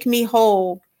 make me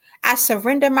whole. I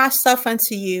surrender myself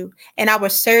unto you, and I will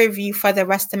serve you for the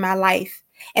rest of my life.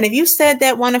 And if you said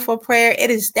that wonderful prayer, it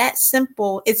is that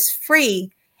simple. It's free.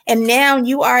 And now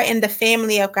you are in the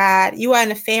family of God. You are in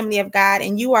the family of God,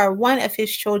 and you are one of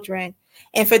his children.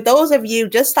 And for those of you,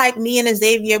 just like me and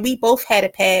Xavier, we both had a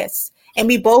past, and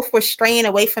we both were straying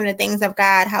away from the things of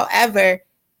God. However,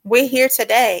 we're here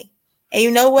today. And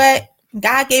you know what?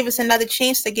 God gave us another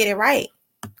chance to get it right.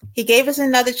 He gave us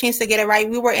another chance to get it right.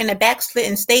 We were in a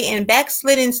backslidden state, and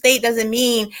backslidden state doesn't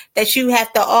mean that you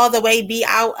have to all the way be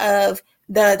out of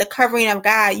the covering of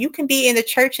God. You can be in the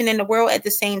church and in the world at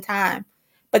the same time.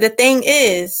 But the thing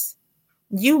is,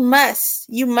 you must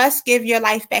give your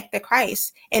life back to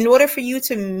Christ in order for you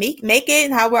to make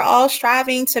it. How we're all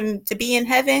striving to be in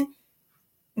heaven.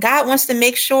 God wants to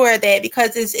make sure that,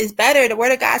 because it's better, the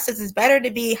word of God says it's better to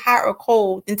be hot or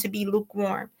cold than to be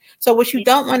lukewarm. So what you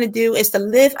don't want to do is to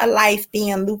live a life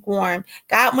being lukewarm.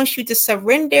 God wants you to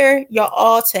surrender your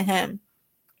all to him.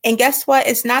 And guess what?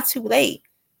 It's not too late.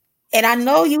 And I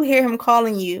know you hear him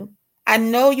calling you. I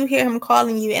know you hear him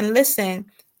calling you. And listen,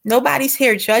 nobody's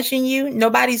here judging you.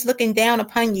 Nobody's looking down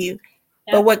upon you.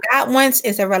 Yeah. But what God wants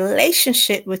is a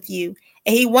relationship with you.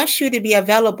 And he wants you to be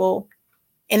available.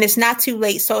 And it's not too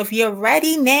late. So if you're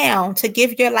ready now to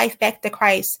give your life back to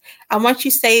Christ, I want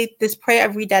you to say this prayer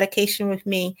of rededication with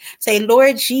me. Say,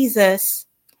 Lord Jesus,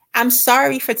 I'm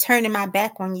sorry for turning my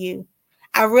back on you.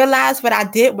 I realize what I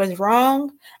did was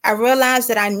wrong. I realize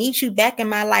that I need you back in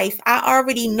my life. I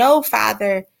already know,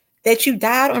 Father, that you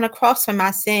died on the cross for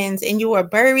my sins, and you were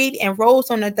buried and rose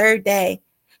on the third day.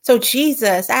 So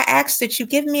Jesus, I ask that you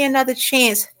give me another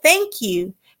chance. Thank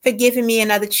you for giving me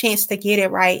another chance to get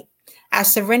it right. I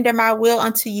surrender my will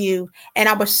unto you, and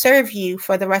I will serve you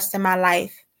for the rest of my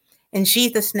life. In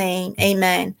Jesus' name,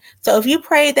 amen. So if you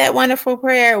prayed that wonderful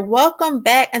prayer, welcome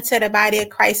back into the body of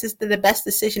Christ. It's the best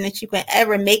decision that you can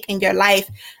ever make in your life.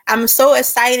 I'm so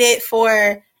excited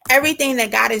for everything that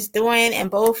God is doing in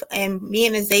both me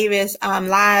and Xavier's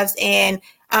lives. And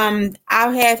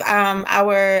I'll have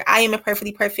our I Am a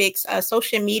Perfectly Perfect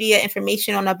social media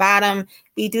information on the bottom.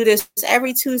 We do this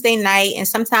every Tuesday night, and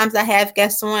sometimes I have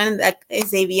guests on, like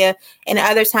Xavier, and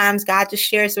other times God just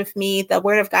shares with me the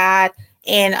Word of God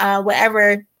and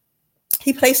whatever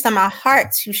He placed on my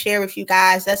heart to share with you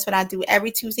guys. That's what I do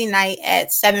every Tuesday night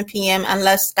at 7 p.m.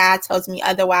 unless God tells me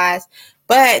otherwise.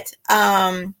 But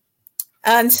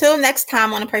until next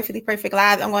time on a Perfectly Perfect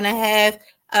Live, I'm going to have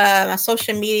my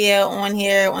social media on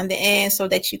here on the end so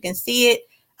that you can see it.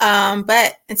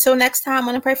 But until next time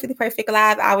on a Perfectly Perfect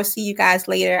Live, I will see you guys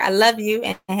later. I love you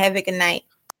and have a good night.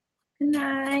 Good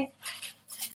night.